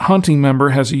 Each hunting member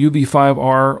has a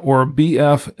UV5R or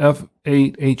BF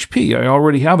F8HP. I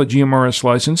already have a GMRS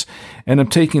license and am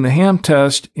taking the ham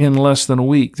test in less than a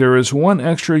week. There is one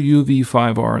extra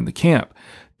UV5R in the camp.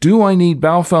 Do I need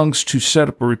Baofengs to set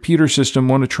up a repeater system,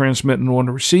 one to transmit and one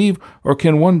to receive, or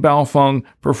can one Baofeng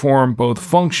perform both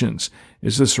functions?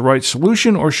 Is this the right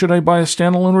solution, or should I buy a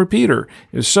standalone repeater?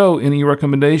 If so, any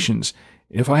recommendations?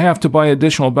 If I have to buy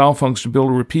additional Baofengs to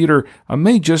build a repeater, I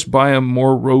may just buy a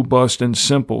more robust and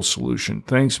simple solution.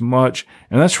 Thanks much."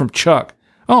 And that's from Chuck.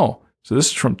 Oh, so this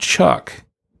is from Chuck.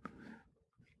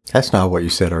 That's not what you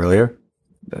said earlier.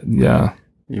 Yeah.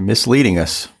 You're misleading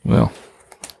us. Well.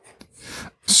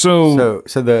 So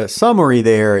the summary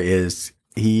there is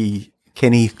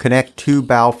can he connect two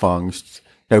Baofengs?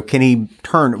 No, can he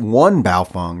turn one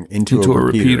Baofeng into a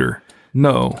repeater?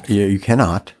 No. Yeah, you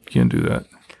cannot. Can't do that.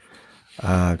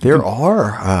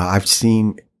 I've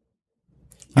seen.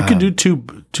 You can do two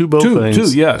Baofengs.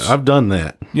 Two, yes. I've done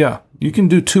that. Yeah, you can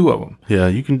do two of them. Yeah,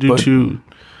 you can do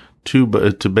two,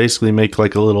 but to basically make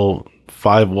like a little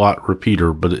 5-watt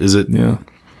repeater. But is it? Yeah.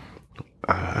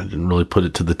 I didn't really put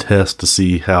it to the test to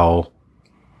see how.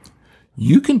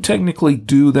 You can technically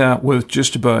do that with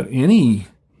just about any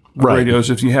radios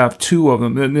if you have two of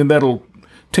them, and that'll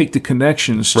take the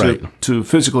connections to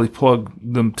physically plug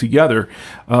them together.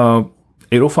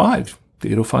 805,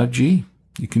 the 805G.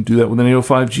 You can do that with an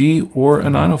 805G or a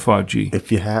 905G.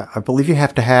 I believe you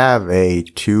have to have a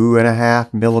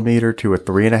 2.5 millimeter to a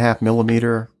 3.5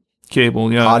 millimeter cable,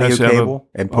 audio cable,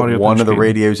 and put one of the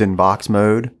radios in box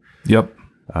mode. Yep.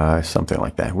 Something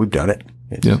like that. We've done it.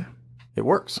 It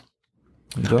works.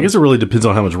 I guess it really depends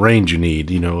on how much range you need.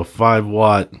 A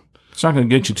 5-watt. It's not going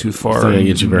to get you too far. It's not going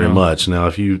to get you very much. Now,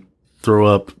 if you throw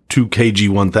up 2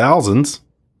 KG1000s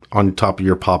on top of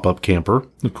your pop-up camper.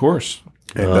 Of course.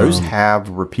 And those have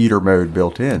repeater mode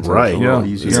built in. So right.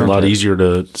 It's a lot easier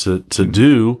to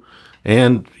do.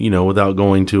 And, without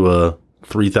going to a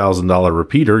 $3,000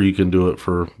 repeater, you can do it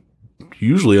for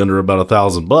usually under about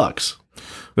 $1,000.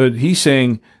 But he's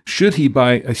saying, should he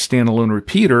buy a standalone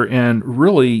repeater? And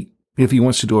really, if he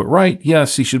wants to do it right,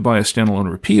 yes, he should buy a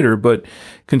standalone repeater. But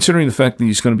considering the fact that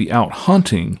he's going to be out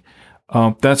hunting,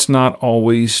 that's not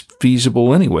always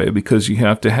feasible anyway, because you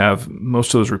have to have,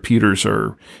 most of those repeaters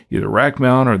are either rack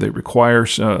mount or they require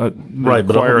but a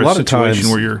lot of times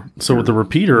where you're with the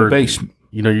repeater,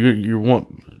 you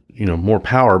want more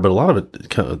power, but a lot of it,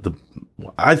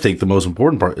 I think the most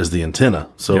important part is the antenna.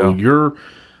 So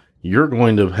you're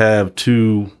going to have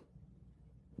 2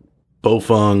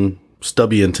 Baofeng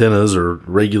stubby antennas or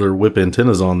regular whip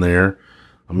antennas on there.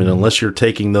 I mean, unless you're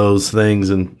taking those things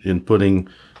and putting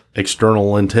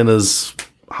external antennas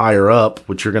higher up,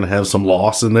 which you're going to have some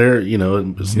loss in there,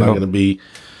 it's not going to be,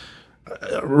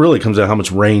 it really comes down to how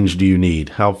much range do you need?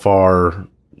 How far,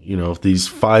 if these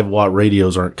 5-watt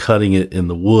radios aren't cutting it in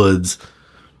the woods,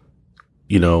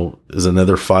 is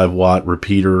another 5-watt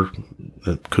repeater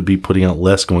that could be putting out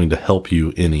less going to help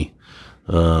you any?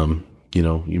 You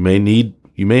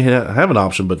may have an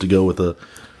option, but to go with a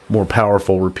more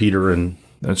powerful repeater and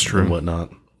that's true and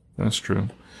whatnot. That's true.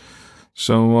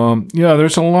 So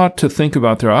there's a lot to think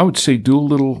about there. I would say do a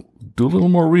little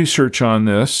more research on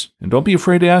this, and don't be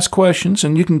afraid to ask questions.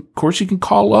 And you can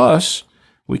call us.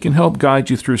 We can help guide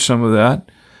you through some of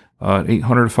that.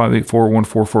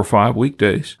 800-584-1445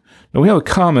 weekdays. Now we have a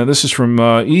comment. This is from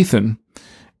Ethan,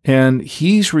 and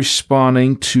he's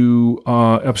responding to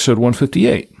episode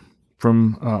 158.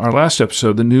 From our last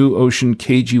episode, the new Ocean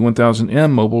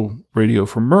KG1000M mobile radio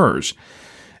from MERS.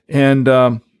 And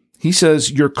He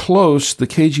says, you're close. The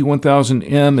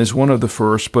KG-1000M is one of the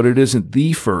first, but it isn't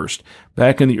the first.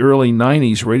 Back in the early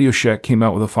 90s, Radio Shack came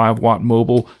out with a 5-watt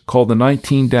mobile called the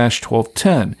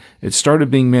 19-1210. It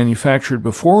started being manufactured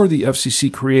before the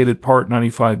FCC created Part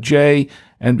 95J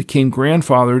and became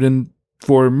grandfathered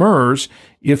for MERS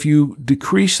if you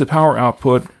decrease the power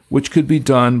output, which could be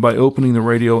done by opening the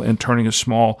radio and turning a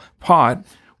small pot,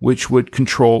 which would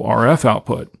control RF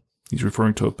output. He's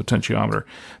referring to a potentiometer.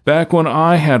 Back when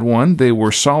I had one, they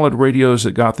were solid radios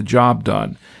that got the job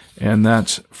done. And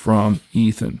that's from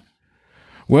Ethan.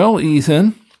 Well,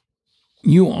 Ethan,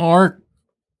 you are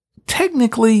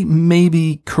technically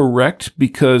maybe correct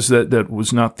because that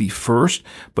was not the first,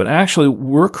 but actually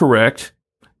we're correct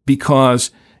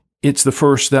because it's the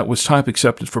first that was type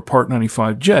accepted for Part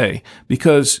 95J.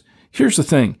 Because here's the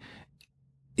thing.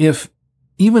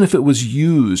 Even if it was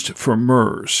used for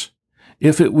MERS,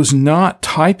 if it was not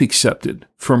type accepted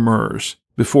for MERS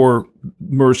before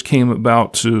MERS came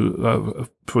about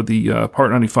for the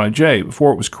Part 95J,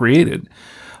 before it was created,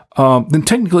 then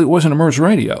technically it wasn't a MERS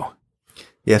radio.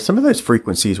 Yeah, some of those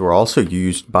frequencies were also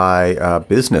used by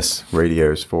business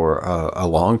radios for a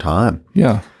long time.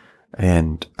 Yeah.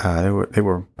 And they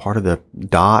were part of the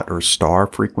dot or star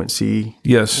frequency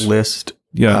list.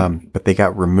 Yeah. But they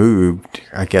got removed,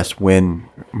 I guess, when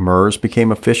MERS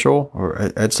became official or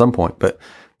at some point. But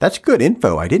that's good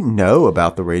info. I didn't know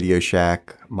about the Radio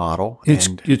Shack model.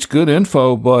 It's good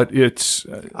info, but it's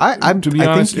I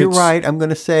think you're right. I'm going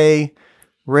to say,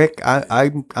 Rick,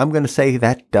 I'm going to say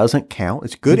that doesn't count.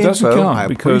 It's good info. I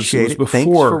appreciate it.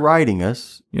 Thanks for writing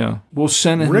us. Yeah. We'll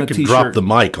send him Rick a t-shirt. Drop the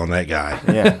mic on that guy.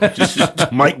 Yeah.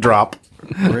 just mic drop.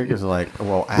 Rick is like,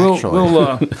 well, actually.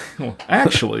 Well,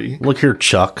 actually. Look here,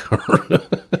 Chuck.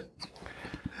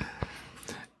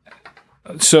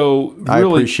 So, really, I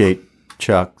appreciate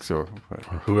Chuck's or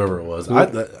whoever it was.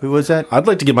 Who was that? I'd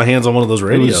like to get my hands on one of those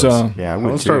radios. Yeah, I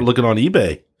would would start looking on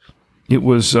eBay. It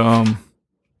was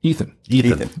Ethan.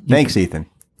 Thanks, Ethan.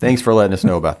 Thanks for letting us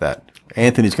know about that.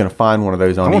 Anthony's going to find one of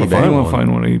those on eBay. I want to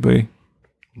find one on eBay.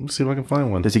 Let's see if I can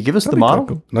find one. Does he give us the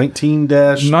model?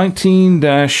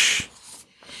 19-1210.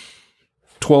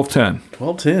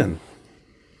 1210.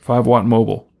 5-watt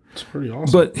mobile. It's pretty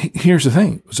awesome. But here's the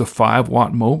thing. It was a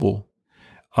 5-watt mobile.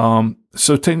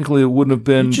 So technically it wouldn't have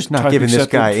been. You're just not giving this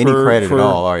guy any credit at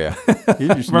all, are you?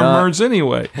 You're just not MERS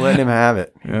anyway. letting him have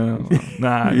it. Yeah.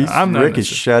 Nah, Rick is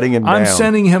shutting him down. I'm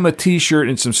sending him a t-shirt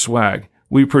and some swag.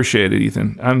 We appreciate it,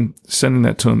 Ethan. I'm sending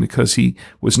that to him because he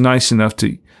was nice enough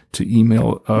to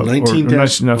email.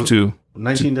 19-510?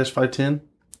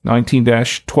 19-1210.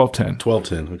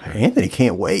 1210. Okay. Anthony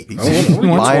can't wait. He's He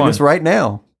wants buying one. this right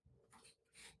now.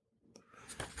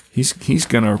 He's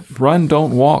gonna run,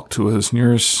 don't walk to his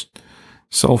nearest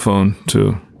cell phone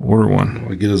to order one.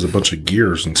 All I get is a bunch of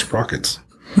gears and sprockets.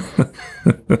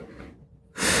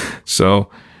 So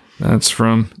that's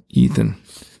from Ethan.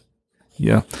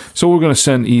 Yeah. So we're gonna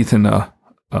send Ethan a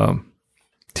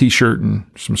t-shirt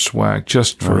and some swag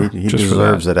just for He just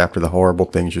deserves for that. it after the horrible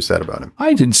things you said about him.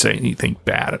 I didn't say anything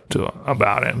bad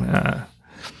about him.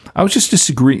 I was just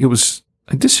disagreeing.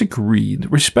 I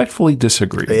disagreed, respectfully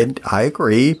disagreed. And I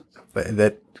agree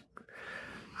that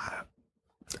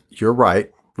you're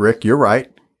right, Rick. You're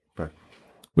right.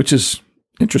 Which is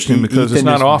interesting because Ethan it's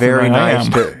not is often very that I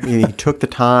nice. am. He took the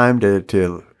time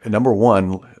to number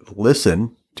one,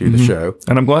 listen to the show.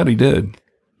 And I'm glad he did.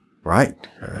 Right.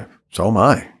 So am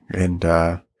I. And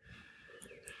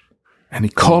he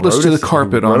called us to the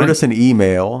carpet on it. Wrote us an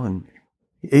email, and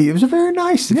it was a very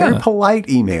nice, very polite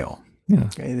email. Yeah.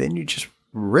 And then you just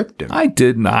ripped him. I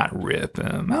did not rip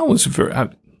him. I was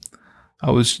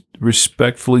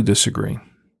respectfully disagreeing.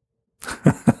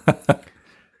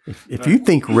 If you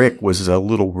think Rick was a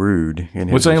little rude in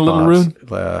his Was I a little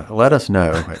response, let us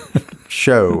know at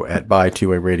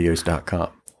show@buy2wayradios.com.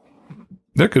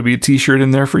 There could be a t-shirt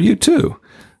in there for you too.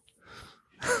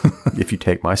 If you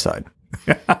take my side.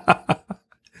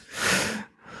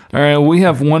 All right, we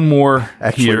have one more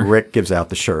Actually, here. Rick gives out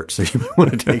the shirt, so you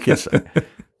want to take his side.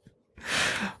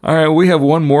 All right, we have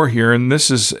one more here, and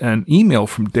this is an email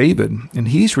from David, and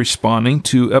he's responding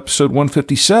to episode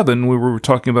 157, where we were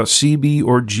talking about CB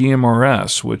or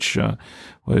GMRS, which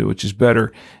is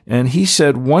better. And he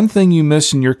said, one thing you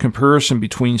miss in your comparison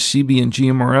between CB and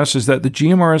GMRS is that the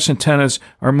GMRS antennas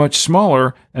are much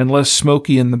smaller and less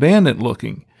smoky and the bandit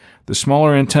looking. The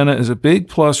smaller antenna is a big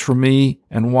plus for me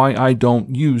and why I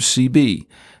don't use CB.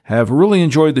 Have really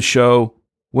enjoyed the show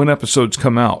when episodes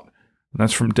come out. And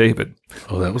that's from David.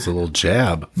 Oh, that was a little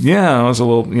jab. Yeah, it was a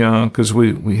little, because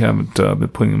we haven't been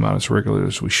putting them out as regularly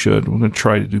as we should. We're going to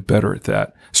try to do better at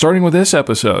that. Starting with this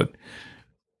episode.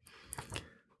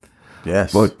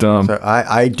 Yes. But so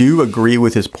I do agree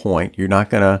with his point. You're not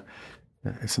going to,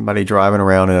 somebody driving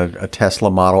around in a Tesla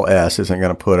Model S isn't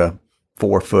going to put a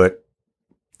 4-foot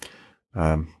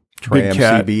Tram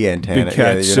CB antenna. Big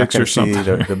Cat 6 or something.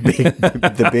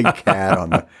 The big cat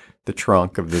on the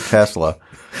trunk of the Tesla.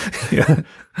 Yeah.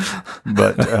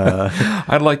 But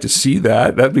I'd like to see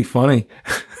that. That'd be funny.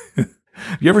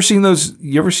 You ever seen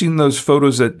those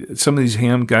photos that some of these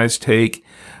ham guys take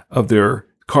of their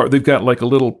car? They've got like a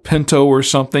little Pinto or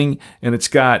something, and it's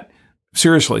got,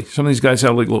 seriously, some of these guys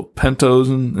have like little Pintos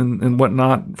and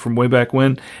whatnot from way back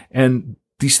when, and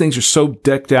these things are so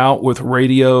decked out with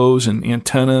radios and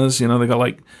antennas. You know, they got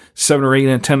like 7 or 8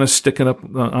 antennas sticking up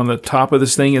on the top of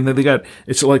this thing, and then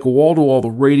it's like wall to wall the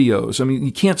radios. I mean,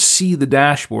 you can't see the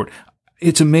dashboard.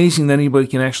 It's amazing that anybody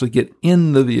can actually get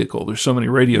in the vehicle. There's so many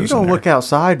radios. You don't look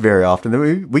outside very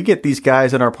often. We get these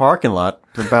guys in our parking lot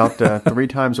about 3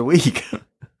 times a week.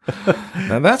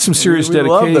 Now that's some serious dedication.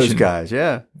 Love those guys.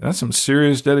 Yeah, that's some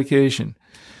serious dedication.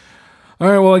 All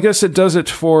right. Well, I guess it does it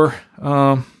for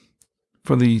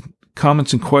the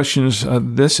comments and questions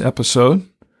of this episode.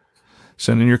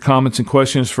 Send in your comments and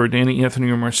questions for Danny, Anthony,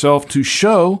 or myself to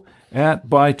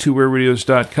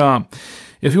show@buy2wayradios.com.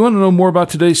 If you want to know more about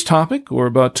today's topic or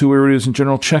about Two-Way Radios in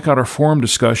general, check out our forum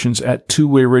discussions at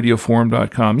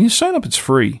twowayradioforum.com. You sign up, it's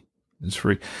free. It's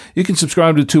free. You can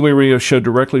subscribe to the Two-Way Radio Show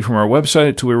directly from our website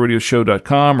at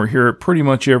twowayradioshow.com or hear it pretty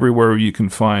much everywhere you can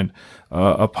find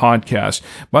a podcast.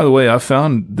 By the way, I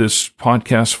found this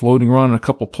podcast floating around in a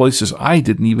couple places I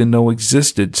didn't even know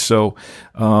existed. So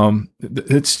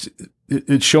it's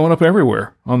showing up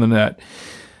everywhere on the net.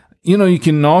 You know, you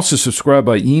can also subscribe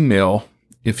by email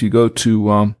if you go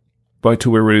to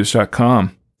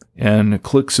buy2wayradios.com and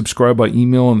click subscribe by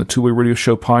email on the Two-Way Radio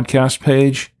Show podcast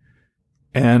page.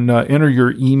 And enter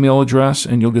your email address,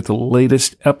 and you'll get the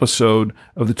latest episode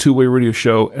of the Two-Way Radio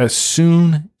Show as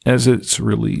soon as it's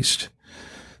released.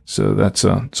 So that's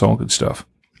it's all good stuff.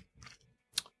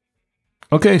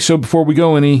 Okay, so before we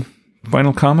go, any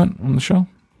final comment on the show?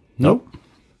 Nope.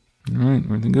 All right,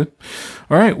 everything good?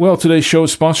 All right, well, today's show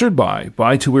is sponsored by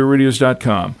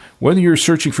BuyTwoWayRadios.com. Whether you're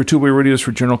searching for two-way radios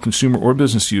for general consumer or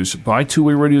business use, Buy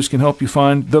Two-Way Radios can help you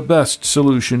find the best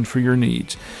solution for your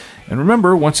needs. And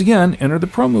remember, once again, enter the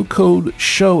promo code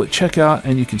SHOW at checkout,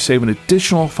 and you can save an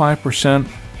additional 5%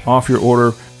 off your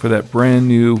order for that brand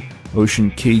new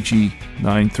Ocean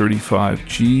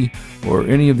KG935G or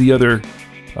any of the other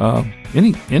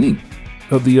any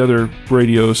of the other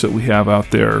radios that we have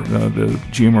out there, the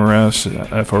GMRS,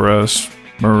 FRS,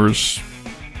 MERS,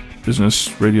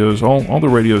 business radios, all the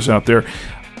radios out there,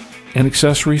 and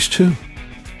accessories too.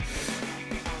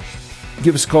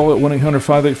 Give us a call at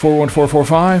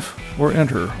 1-800-584-1445 or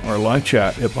enter our live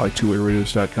chat at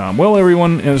buy2wayradios.com. Well,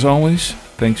 everyone, as always,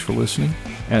 thanks for listening.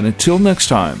 And until next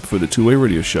time for the Two-Way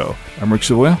Radio Show, I'm Rick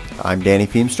Savoya. I'm Danny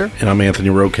Feemster. And I'm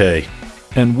Anthony Roque.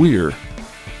 And we're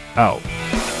out.